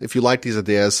suggest. And if you like these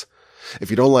ideas, if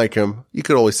you don't like them, you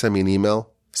could always send me an email,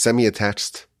 send me a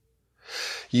text.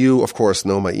 You, of course,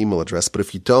 know my email address, but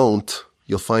if you don't,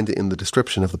 you'll find it in the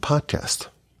description of the podcast.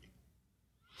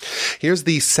 Here's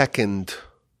the second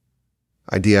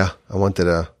idea I wanted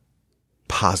to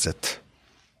posit.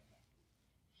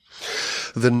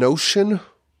 The notion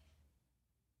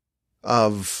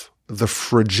of the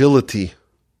fragility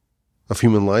of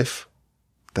human life,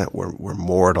 that we're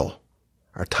mortal,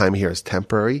 our time here is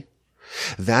temporary,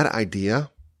 that idea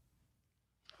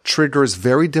triggers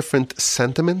very different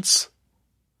sentiments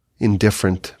in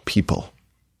different people.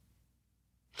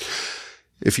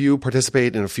 If you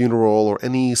participate in a funeral or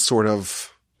any sort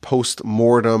of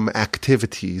post-mortem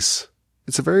activities,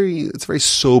 it's a very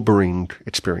sobering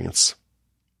experience.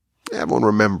 Everyone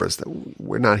remembers that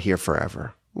we're not here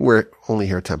forever. We're only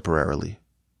here temporarily.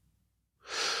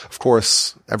 Of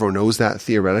course, everyone knows that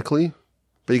theoretically,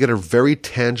 but you get a very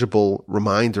tangible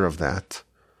reminder of that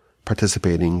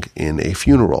participating in a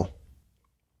funeral.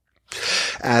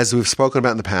 As we've spoken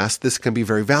about in the past, this can be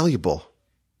very valuable.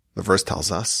 The verse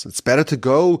tells us it's better to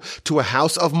go to a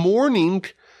house of mourning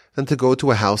than to go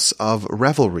to a house of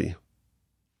revelry.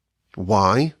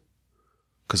 Why?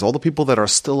 Because all the people that are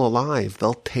still alive,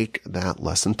 they'll take that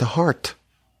lesson to heart.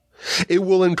 It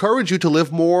will encourage you to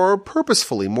live more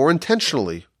purposefully, more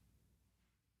intentionally.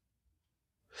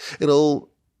 It'll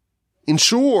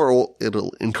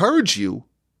encourage you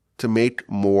to make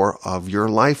more of your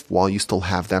life while you still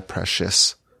have that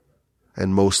precious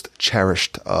and most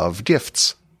cherished of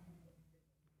gifts.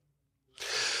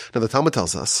 Now, the Talmud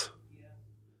tells us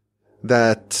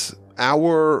that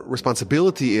our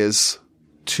responsibility is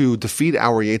to defeat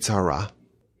our Yetzer Hara.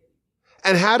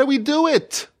 And how do we do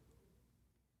it?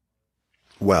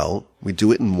 Well, we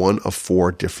do it in one of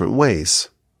 4 different ways.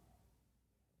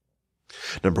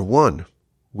 Number 1,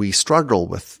 we struggle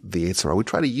with the Yetzer Hara. We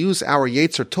try to use our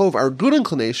Yetzer Tov, our good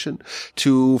inclination,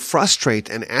 to frustrate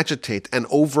and agitate and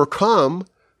overcome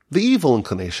the evil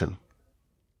inclination.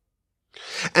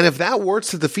 And if that works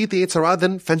to defeat the Yetzer Hara,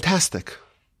 then fantastic.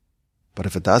 But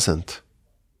if it doesn't,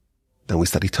 then we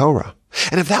study Torah.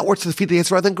 And if that works to defeat the Yetzer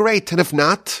Hara, then great. And if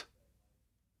not,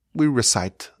 we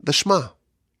recite the Shema.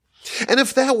 And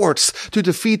if that works to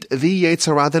defeat the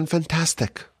Yetzer Hara, then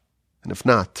fantastic. And if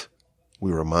not,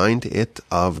 we remind it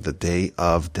of the day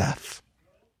of death.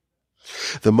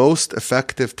 The most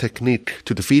effective technique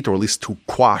to defeat, or at least to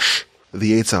quash,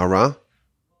 the Yetzer Hara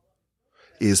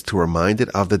is to remind it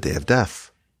of the day of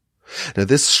death. Now,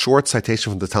 this short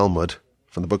citation from the Talmud,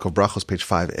 from the book of Brachos, page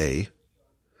 5a,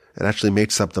 it actually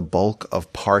makes up the bulk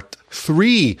of part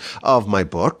 3 of my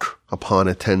book, Upon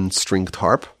a 10-Stringed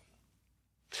Harp.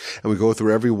 And we go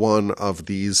through every one of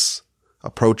these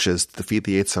approaches to defeat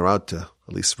the Yetzer Hara, to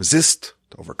at least resist,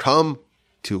 to overcome,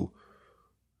 to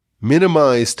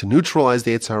minimize, to neutralize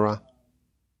the Yetzer Hara.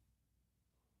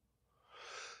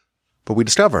 But we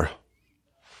discover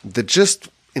that just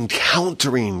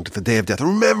encountering the day of death,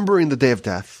 remembering the day of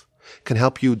death, can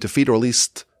help you defeat, or at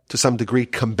least to some degree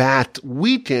combat,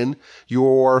 weaken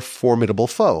your formidable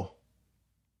foe.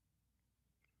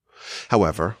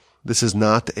 However, this is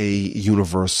not a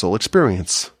universal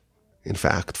experience. In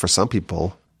fact, for some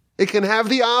people, it can have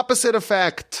the opposite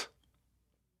effect.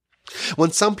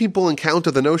 When some people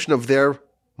encounter the notion of their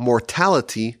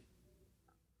mortality,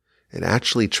 it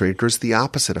actually triggers the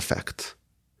opposite effect.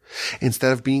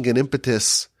 Instead of being an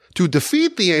impetus to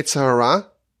defeat the Yetzer Hara,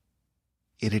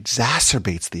 it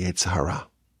exacerbates the Yetzer Hara.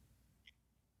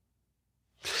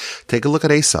 Take a look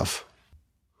at Esav.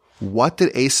 What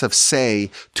did Esav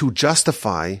say to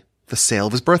justify the sale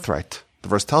of his birthright? The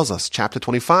verse tells us, chapter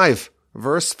 25,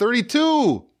 verse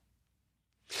 32.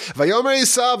 Vayomer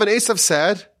Esav, and Esav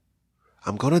said,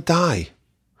 I'm going to die.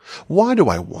 Why do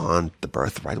I want the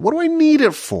birthright? What do I need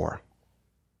it for?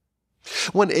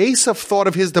 When Esav thought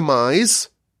of his demise,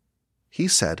 he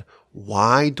said,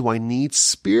 why do I need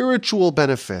spiritual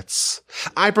benefits?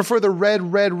 I prefer the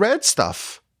red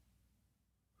stuff.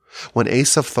 When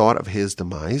Esav thought of his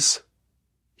demise,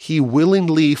 he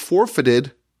willingly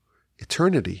forfeited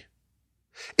eternity,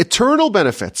 eternal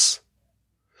benefits,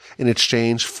 in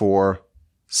exchange for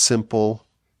simple,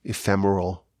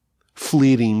 ephemeral,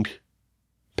 fleeting,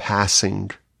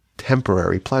 passing,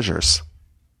 temporary pleasures.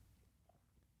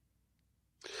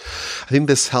 I think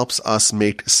this helps us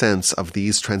make sense of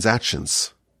these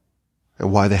transactions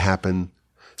and why they happen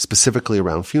specifically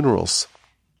around funerals.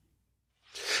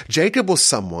 Jacob was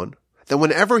someone that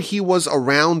whenever he was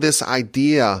around this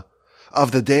idea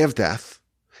of the day of death,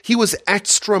 he was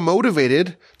extra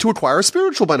motivated to acquire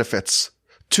spiritual benefits,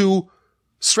 to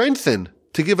strengthen,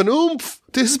 to give an oomph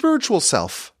to his spiritual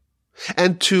self,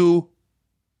 and to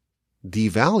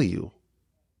devalue,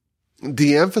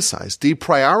 de-emphasize,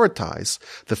 deprioritize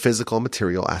the physical and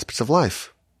material aspects of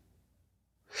life.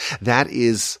 That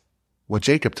is what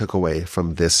Jacob took away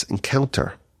from this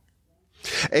encounter.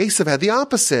 Esav had the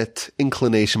opposite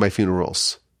inclination by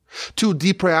funerals, to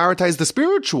deprioritize the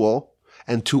spiritual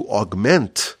and to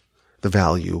augment the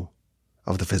value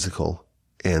of the physical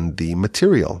and the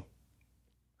material.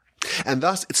 And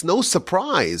thus, it's no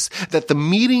surprise that the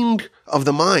meeting of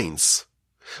the minds,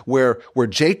 where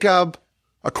Jacob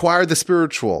acquired the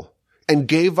spiritual and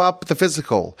gave up the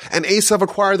physical, and Esav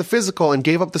acquired the physical and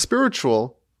gave up the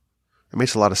spiritual, it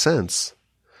makes a lot of sense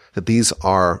that these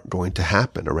are going to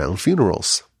happen around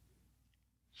funerals.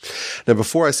 Now,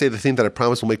 before I say the thing that I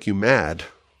promise will make you mad,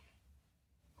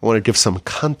 I want to give some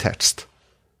context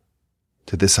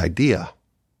to this idea,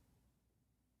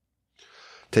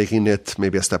 taking it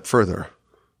maybe a step further.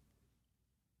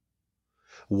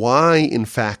 Why, in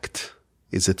fact,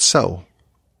 is it so?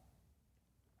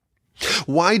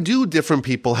 Why do different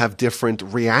people have different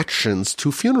reactions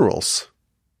to funerals?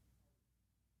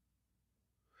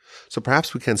 So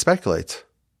perhaps we can speculate.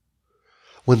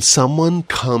 When someone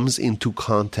comes into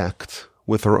contact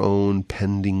with their own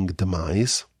pending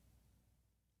demise,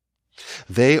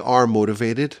 they are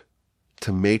motivated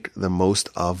to make the most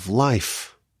of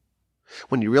life.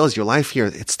 When you realize your life here,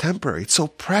 it's temporary, it's so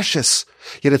precious,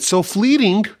 yet it's so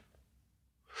fleeting,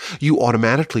 you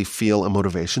automatically feel a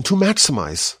motivation to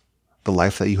maximize, the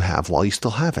life that you have while you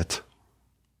still have it.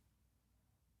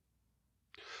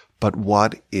 But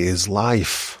what is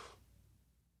life?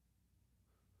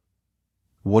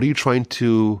 What are you trying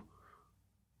to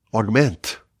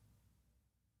augment?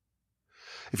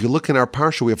 If you look in our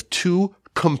Parsha, we have two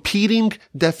competing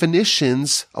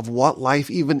definitions of what life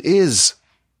even is.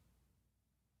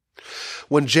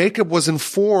 When Jacob was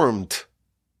informed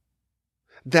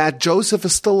that Joseph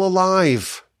is still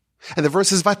alive, and the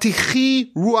verse is,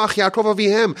 Vatichi ruach Yaakov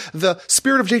avihem, the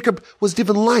spirit of Jacob was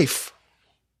given life.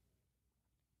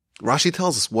 Rashi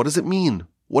tells us, what does it mean?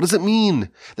 What does it mean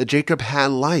that Jacob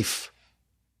had life?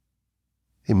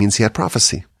 It means he had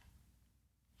prophecy.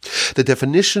 The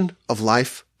definition of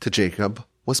life to Jacob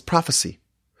was prophecy,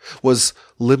 was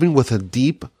living with a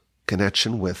deep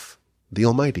connection with the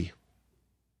Almighty.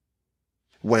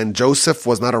 When Joseph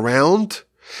was not around,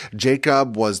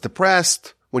 Jacob was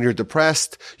depressed. When you're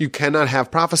depressed, you cannot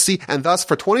have prophecy, and thus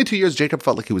for 22 years, Jacob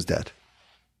felt like he was dead.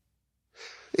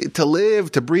 To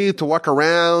live, to breathe, to walk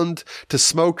around, to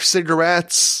smoke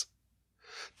cigarettes,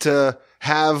 to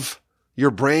have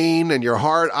your brain and your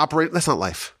heart operate, that's not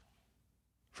life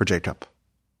for Jacob.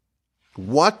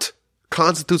 What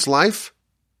constitutes life?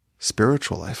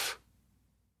 Spiritual life.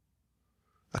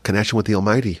 A connection with the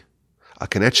Almighty. A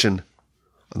connection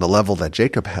on the level that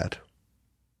Jacob had.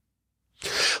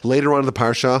 Later on in the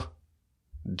Parsha,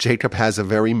 Jacob has a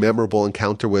very memorable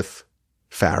encounter with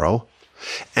Pharaoh.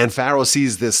 And Pharaoh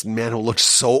sees this man who looks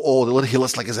so old. He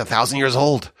looks like he's 1,000 years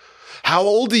old. How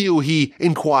old are you? He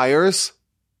inquires.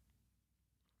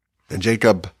 And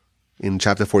Jacob, in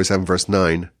chapter 47, verse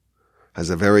 9, has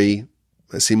a very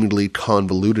seemingly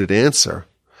convoluted answer.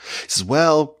 He says,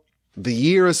 well, the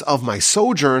years of my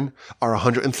sojourn are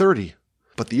 130,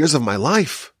 but the years of my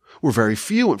life were very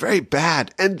few and very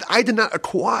bad. And I did not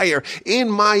acquire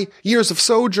in my years of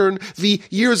sojourn the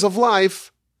years of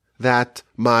life that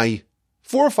my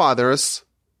forefathers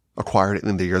acquired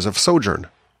in the years of sojourn.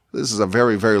 This is a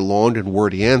very, very long and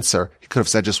wordy answer. He could have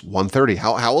said just 130.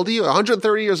 How old are you?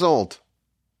 130 years old.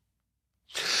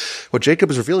 What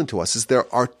Jacob is revealing to us is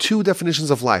there are two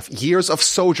definitions of life. Years of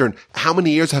sojourn. How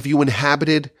many years have you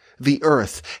inhabited the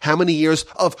earth? How many years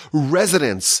of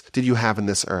residence did you have in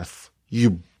this earth?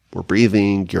 You were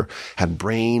breathing, you had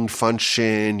brain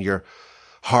function, your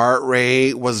heart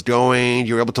rate was going,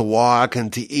 you were able to walk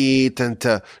and to eat and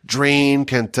to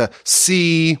drink and to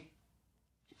see,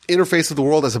 interface with the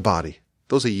world as a body.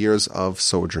 Those are years of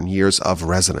sojourn, years of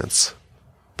residence.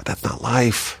 But that's not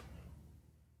life.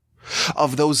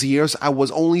 Of those years, I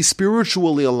was only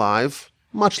spiritually alive,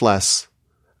 much less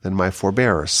than my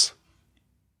forebears.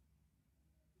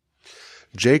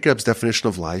 Jacob's definition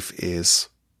of life is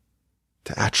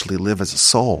to actually live as a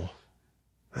soul.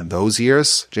 And those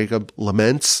years, Jacob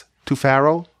laments to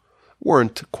Pharaoh,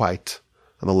 weren't quite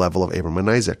on the level of Abraham and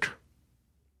Isaac.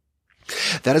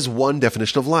 That is one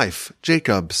definition of life,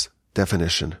 Jacob's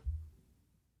definition.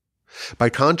 By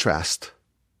contrast,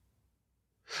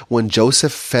 when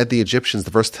Joseph fed the Egyptians,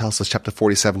 the verse tells us, chapter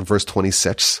 47, verse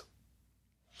 26,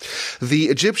 the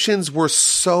Egyptians were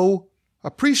so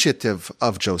appreciative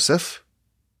of Joseph,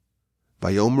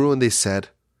 Vayomru, and they said,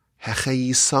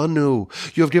 Hechayisanu,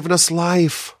 you have given us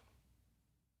life.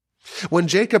 When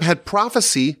Jacob had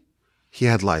prophecy, he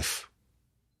had life.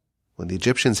 When the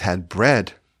Egyptians had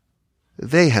bread,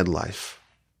 they had life.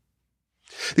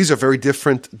 These are very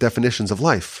different definitions of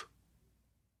life.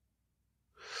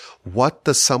 What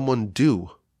does someone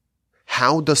do?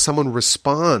 How does someone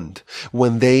respond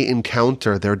when they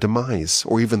encounter their demise,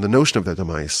 or even the notion of their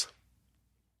demise?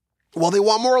 Well, they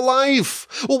want more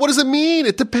life. Well, what does it mean?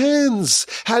 It depends.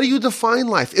 How do you define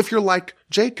life? If you're like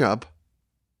Jacob,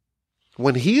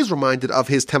 when he's reminded of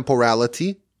his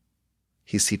temporality,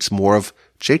 he seeks more of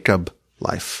Jacob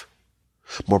life.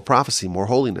 More prophecy, more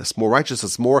holiness, more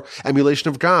righteousness, more emulation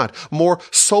of God, more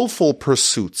soulful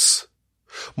pursuits,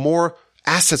 more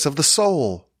assets of the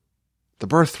soul, the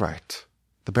birthright,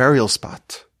 the burial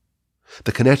spot,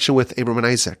 the connection with Abraham and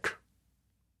Isaac.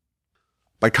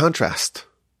 By contrast,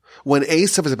 when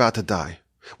Esau is about to die,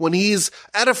 when he's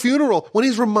at a funeral, when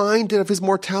he's reminded of his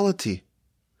mortality,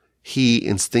 he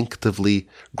instinctively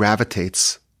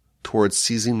gravitates towards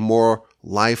seizing more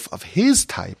life of his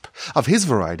type, of his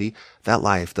variety. That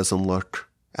life doesn't look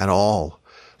at all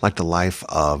like the life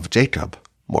of Jacob.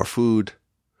 More food,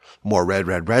 more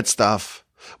red stuff,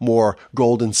 more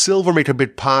gold and silver, make a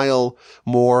big pile,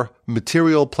 more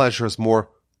material pleasures, more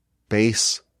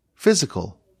base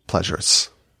physical pleasures.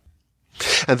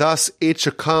 And thus it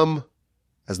should come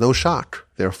as no shock,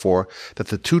 therefore, that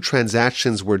the two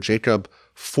transactions where Jacob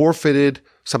forfeited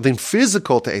something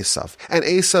physical to Esau, and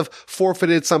Esau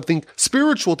forfeited something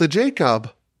spiritual to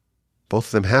Jacob, both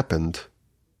of them happened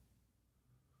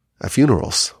at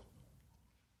funerals.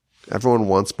 Everyone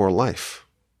wants more life.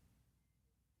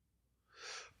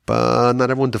 But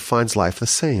not everyone defines life the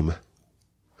same.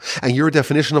 And your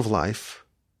definition of life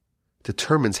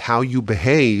determines how you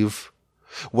behave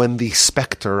when the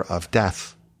specter of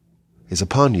death is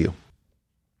upon you.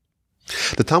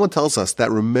 The Talmud tells us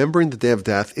that remembering the day of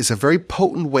death is a very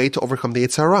potent way to overcome the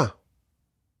Yetzer Hara.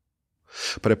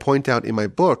 But I point out in my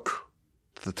book,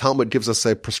 the Talmud gives us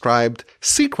a prescribed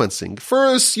sequencing.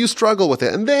 First, you struggle with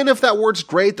it. And then if that word's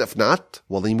great, if not,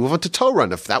 well, then you move on to Torah.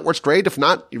 And if that word's great, if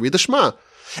not, you read the Shema.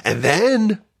 And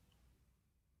then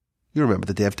you remember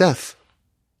the day of death.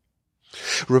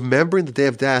 Remembering the day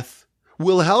of death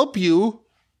will help you.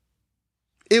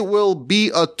 It will be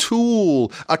a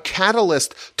tool, a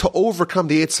catalyst to overcome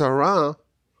the Yetzer Hara,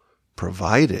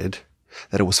 provided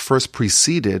that it was first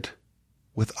preceded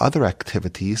with other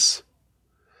activities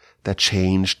that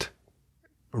changed,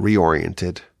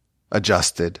 reoriented,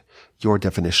 adjusted your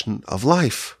definition of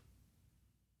life.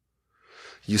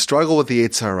 You struggle with the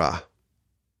Yetzer Hara.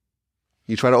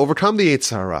 You try to overcome the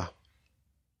Yetzer Hara.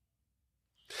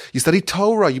 You study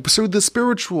Torah. You pursue the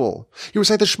spiritual. You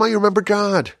recite the Shema. You remember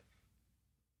God.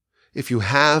 If you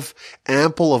have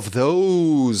ample of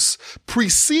those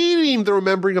preceding the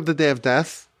remembering of the day of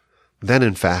death, then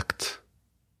in fact,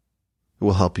 it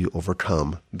will help you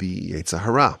overcome the Yetzer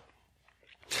Hara.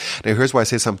 Now here's why I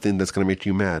say something that's going to make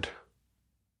you mad.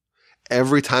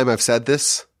 Every time I've said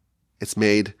this, it's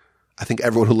made, I think,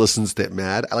 everyone who listens to it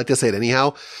mad. I like to say it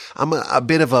anyhow. I'm a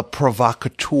bit of a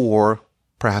provocateur,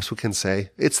 perhaps we can say.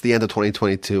 It's the end of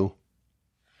 2022.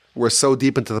 We're so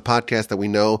deep into the podcast that we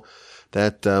know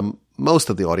that most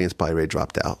of the audience probably already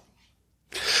dropped out.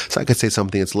 So I could say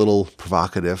something that's a little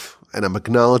provocative, and I'm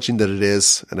acknowledging that it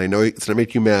is, and I know it's going to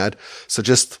make you mad. So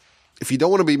just, if you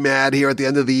don't want to be mad here at the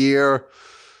end of the year,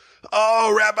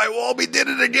 oh, Rabbi Wolbe did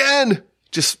it again.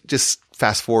 Just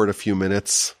fast forward a few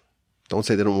minutes. Don't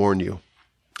say they don't warn you.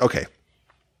 Okay.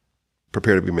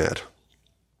 Prepare to be mad.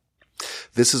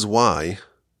 This is why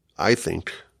I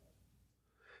think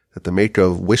that the maker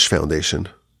of Wish Foundation,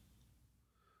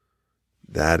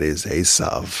 that is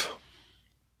Esav.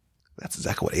 That's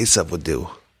exactly what Esav would do.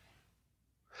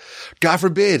 God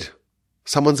forbid,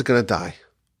 someone's going to die.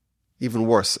 Even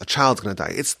worse, a child's going to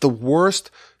die. It's the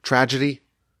worst tragedy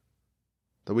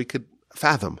that we could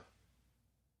fathom.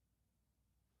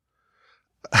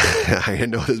 I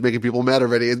know it's making people mad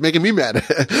already. It's making me mad.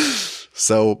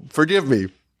 So forgive me.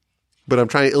 But I'm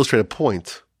trying to illustrate a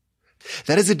point.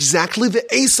 That is exactly the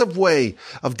Esav way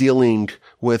of dealing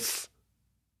with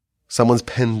someone's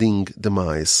pending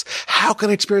demise. How can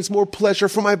I experience more pleasure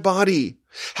for my body?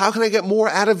 How can I get more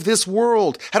out of this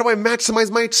world? How do I maximize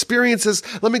my experiences?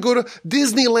 Let me go to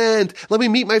Disneyland. Let me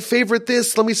meet my favorite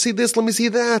this. Let me see this. Let me see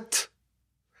that.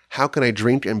 How can I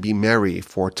drink and be merry,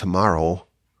 for tomorrow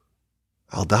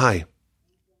I'll die?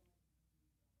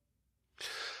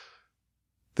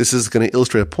 This is going to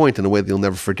illustrate a point in a way that you'll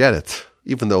never forget it,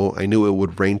 even though I knew it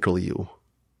would rankle you.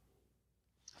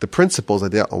 The principles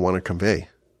I want to convey.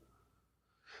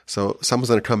 So someone's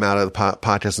going to come out of the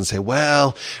podcast and say,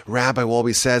 well, Rabbi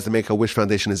Wolbe says the Make-A-Wish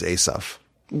Foundation is Esav,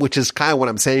 which is kind of what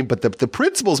I'm saying, but the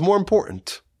principle is more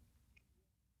important.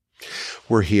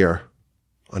 We're here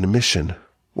on a mission.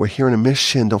 We're here on a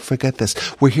mission. Don't forget this.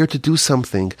 We're here to do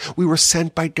something. We were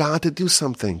sent by God to do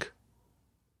something.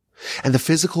 And the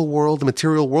physical world, the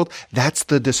material world, that's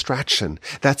the distraction.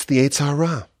 That's the Yetzer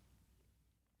Hara.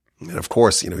 And of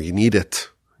course, you need it.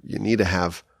 You need to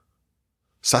have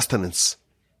sustenance.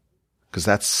 Because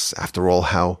that's, after all,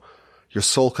 how your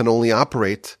soul can only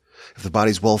operate if the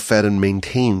body's well fed and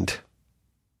maintained.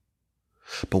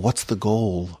 But what's the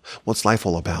goal? What's life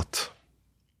all about?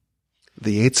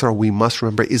 The Yetzer Hara, we must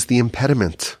remember, is the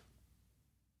impediment.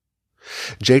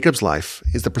 Jacob's life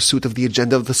is the pursuit of the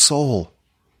agenda of the soul.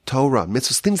 Torah,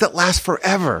 mitzvahs, things that last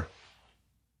forever.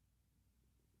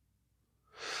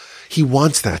 He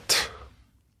wants that.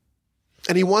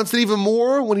 And he wants it even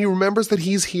more when he remembers that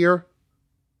he's here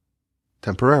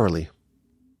temporarily.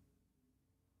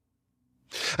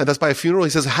 And that's by a funeral. He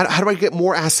says, how do I get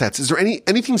more assets? Is there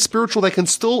anything spiritual that I can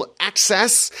still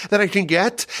access, that I can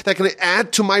get, that can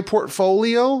add to my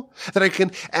portfolio, that I can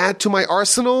add to my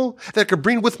arsenal, that I can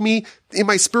bring with me in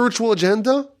my spiritual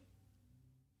agenda?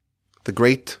 The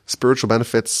great spiritual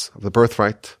benefits of the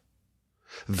birthright,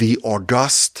 the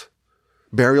august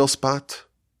burial spot.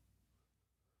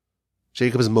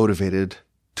 Jacob is motivated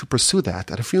to pursue that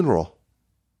at a funeral.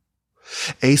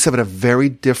 Esav had a very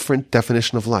different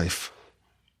definition of life.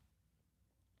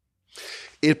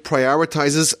 It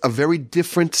prioritizes a very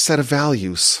different set of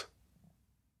values.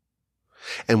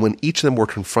 And when each of them were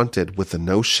confronted with the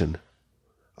notion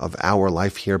of our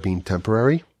life here being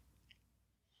temporary,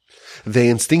 they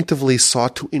instinctively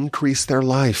sought to increase their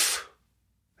life.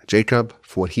 Jacob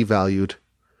for what he valued,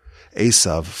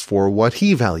 Esav for what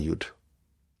he valued.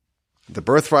 The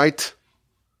birthright,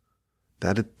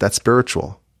 that's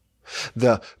spiritual.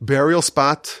 The burial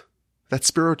spot, that's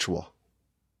spiritual.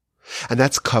 And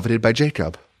that's coveted by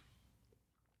Jacob.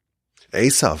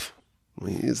 Esav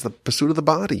is the pursuit of the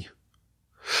body.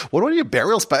 What about your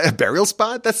burial spot? A burial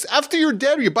spot? That's after you're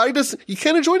dead. Your body you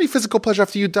can't enjoy any physical pleasure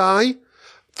after you die.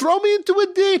 Throw me into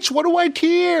a ditch. What do I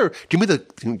care? Give me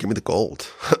the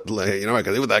gold. You know, I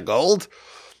can live with that gold.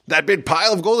 That big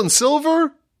pile of gold and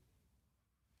silver.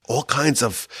 All kinds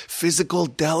of physical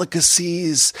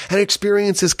delicacies and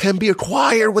experiences can be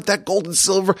acquired with that gold and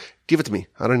silver. Give it to me.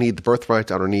 I don't need the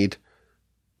birthright. I don't need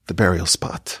the burial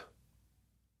spot.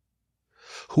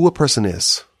 Who a person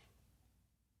is,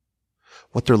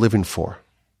 what they're living for,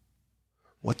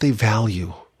 what they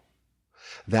value,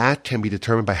 that can be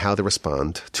determined by how they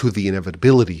respond to the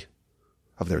inevitability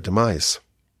of their demise.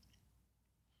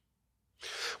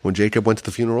 When Jacob went to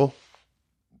the funeral,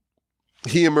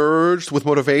 he emerged with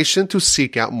motivation to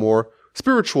seek out more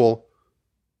spiritual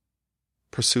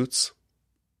pursuits.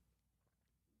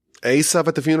 Esav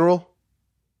at the funeral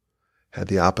had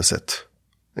the opposite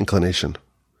inclination,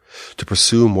 to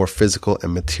pursue more physical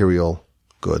and material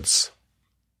goods.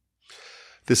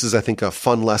 This is, I think, a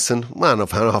fun lesson. I don't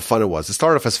know how fun it was. It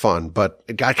started off as fun, but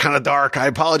it got kind of dark. I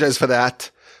apologize for that.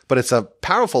 But it's a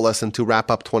powerful lesson to wrap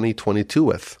up 2022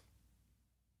 with.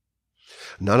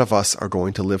 None of us are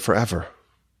going to live forever.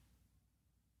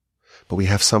 But we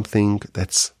have something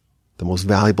that's the most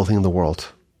valuable thing in the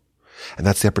world. And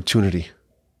that's the opportunity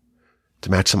to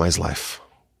maximize life.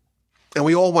 And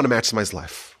we all want to maximize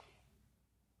life.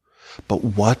 But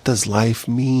what does life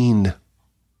mean?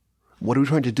 What are we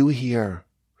trying to do here?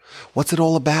 What's it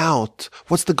all about?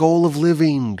 What's the goal of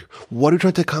living? What are we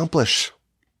trying to accomplish?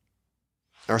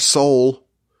 Our soul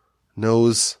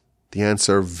knows the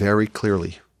answer very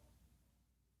clearly.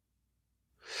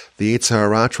 The Yetzer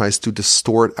Hara tries to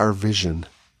distort our vision,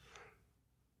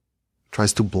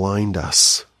 tries to blind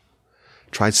us,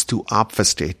 tries to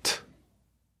obfuscate,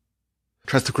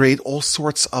 tries to create all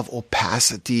sorts of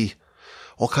opacity,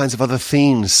 all kinds of other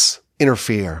things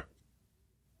interfere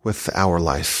with our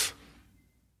life.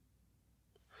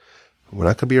 We're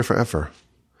not going to be here forever,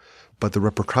 but the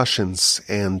repercussions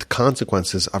and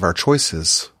consequences of our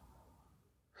choices,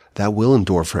 that will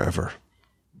endure forever.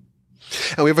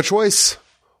 And we have a choice.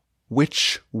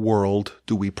 Which world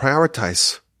do we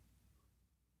prioritize?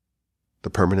 The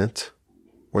permanent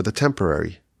or the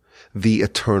temporary? The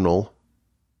eternal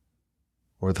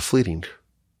or the fleeting?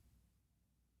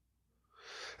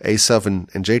 Esav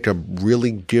and Jacob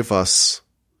really give us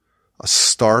a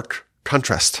stark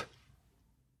contrast.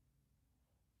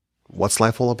 What's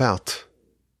life all about?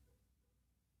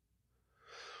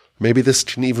 Maybe this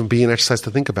can even be an exercise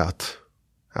to think about.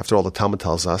 After all, the Talmud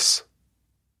tells us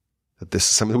that this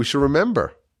is something we should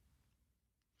remember.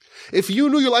 If you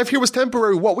knew your life here was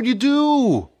temporary, what would you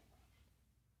do?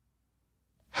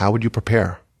 How would you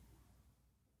prepare?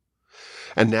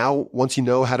 And now, once you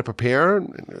know how to prepare,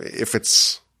 if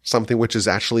it's something which is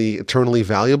actually eternally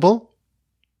valuable,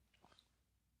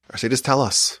 our sages tell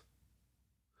us,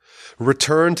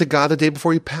 return to God the day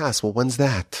before you pass. Well, when's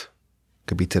that?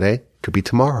 Could be today, could be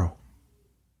tomorrow.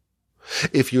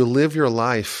 If you live your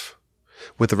life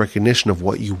with the recognition of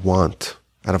what you want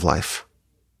out of life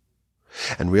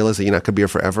and realize that you're not going to be here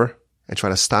forever and try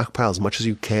to stockpile as much as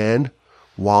you can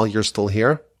while you're still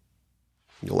here,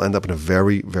 you'll end up in a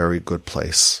very, very good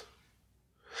place.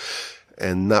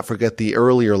 And not forget the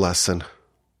earlier lesson.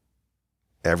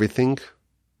 Everything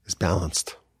is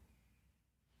balanced.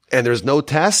 And there's no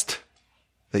test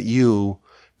that you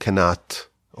cannot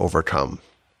overcome.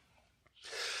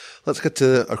 Let's get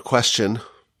to a question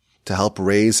to help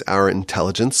raise our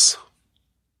intelligence.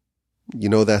 You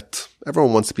know that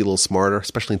everyone wants to be a little smarter,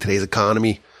 especially in today's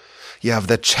economy. You have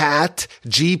the Chat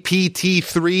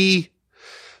GPT-3,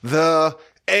 the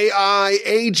AI,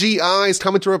 AGI is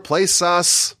coming to replace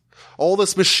us. All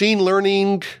this machine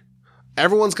learning,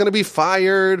 everyone's going to be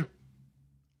fired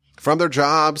from their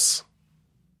jobs.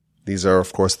 These are,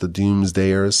 of course, the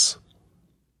doomsdayers.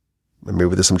 And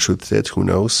maybe there's some truth to it, who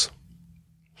knows?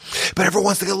 But everyone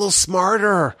wants to get a little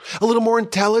smarter, a little more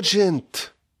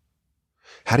intelligent.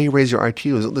 How do you raise your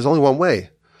IQ? There's only one way.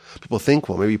 People think,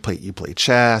 well, maybe you play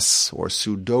chess or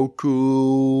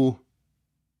Sudoku,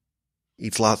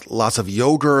 eats lots of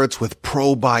yogurts with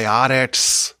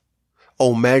probiotics,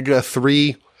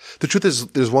 omega-3. The truth is,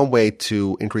 there's one way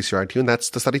to increase your IQ, and that's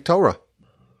to study Torah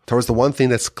Torah is the one thing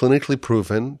that's clinically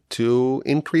proven to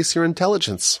increase your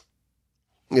intelligence.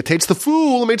 It takes the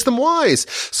fool and makes them wise.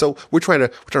 So we're trying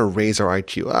to raise our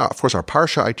IQ. Of course, our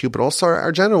Parsha IQ, but also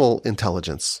our general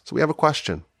intelligence. So we have a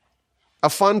question. A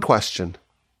fun question.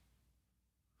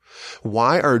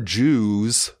 Why are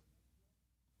Jews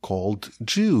called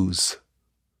Jews?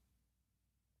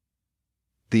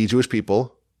 The Jewish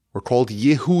people were called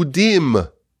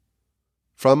Yehudim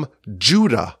from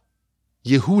Judah.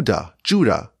 Yehuda,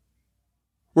 Judah.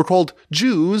 We're called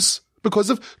Jews because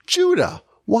of Judah.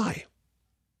 Why?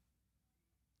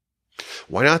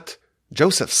 Why not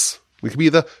Joseph's? We could be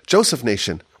the Joseph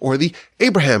nation or the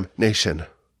Abraham nation.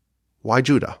 Why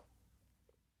Judah?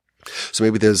 So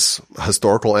maybe there's a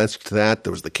historical answer to that.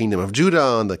 There was the kingdom of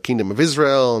Judah and the kingdom of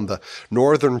Israel, and the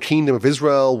northern kingdom of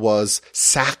Israel was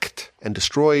sacked and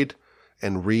destroyed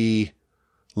and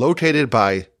relocated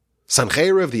by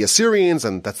Sancheriv, the Assyrians,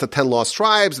 and that's the 10 lost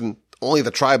tribes, and only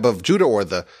the tribe of Judah or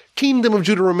the kingdom of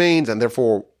Judah remains, and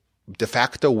therefore de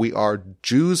facto, we are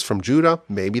Jews from Judah.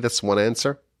 Maybe that's one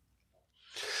answer.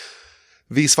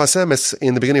 The Sfas Emes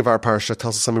in the beginning of our Parsha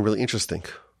tells us something really interesting.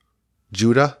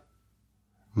 Judah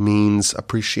means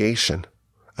appreciation,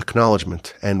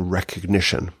 acknowledgement, and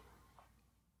recognition.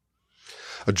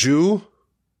 A Jew,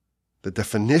 the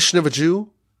definition of a Jew,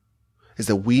 is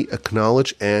that we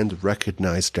acknowledge and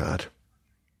recognize God.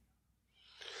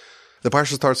 The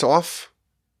Parsha starts off,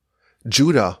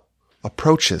 Judah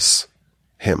approaches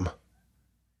him.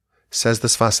 Says the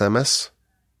Sfas Emes,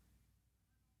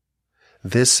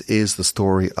 this is the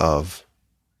story of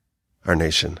our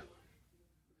nation.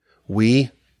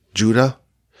 We, Judah,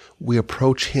 we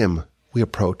approach him. We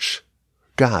approach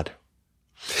God.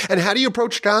 And how do you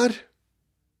approach God?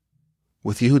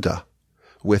 With Yehuda,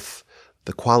 with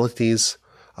the qualities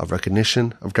of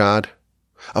recognition of God,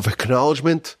 of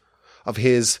acknowledgement of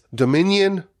his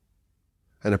dominion,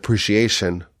 and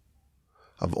appreciation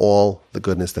of all the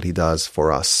goodness that he does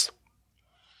for us.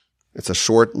 It's a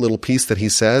short little piece that he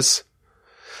says.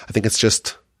 I think it's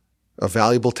just a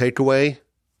valuable takeaway.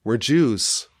 We're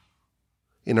Jews.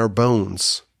 In our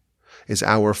bones is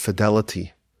our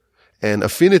fidelity and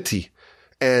affinity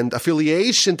and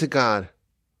affiliation to God.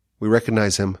 We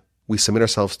recognize him. We submit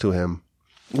ourselves to him.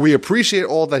 We appreciate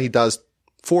all that he does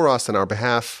for us on our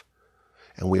behalf,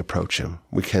 and we approach him.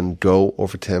 We can go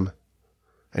over to him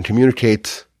and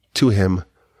communicate to him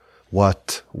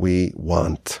what we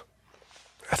want.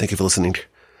 I thank you for listening.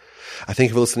 I thank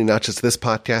you for listening not just to this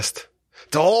podcast,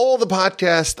 to all the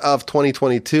podcasts of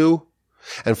 2022,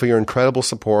 and for your incredible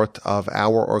support of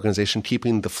our organization,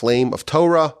 keeping the flame of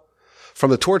Torah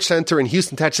from the Torch Center in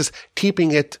Houston, Texas,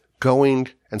 keeping it going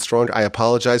and strong. I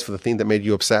apologize for the thing that made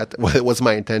you upset. Well, it was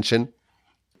my intention,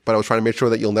 but I was trying to make sure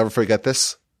that you'll never forget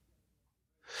this.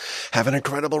 Have an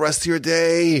incredible rest of your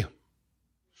day,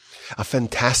 a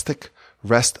fantastic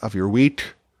rest of your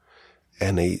week,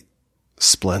 and a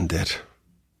splendid,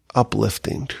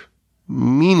 uplifting,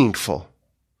 meaningful,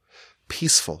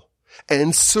 peaceful,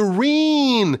 and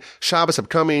serene Shabbos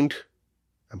upcoming.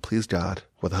 And please God,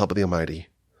 with the help of the Almighty,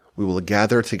 we will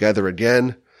gather together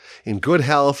again in good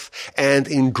health and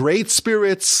in great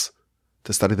spirits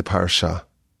to study the Parsha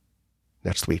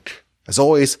next week. As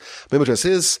always, my email address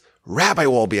is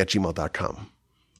rabbiwalby@gmail.com.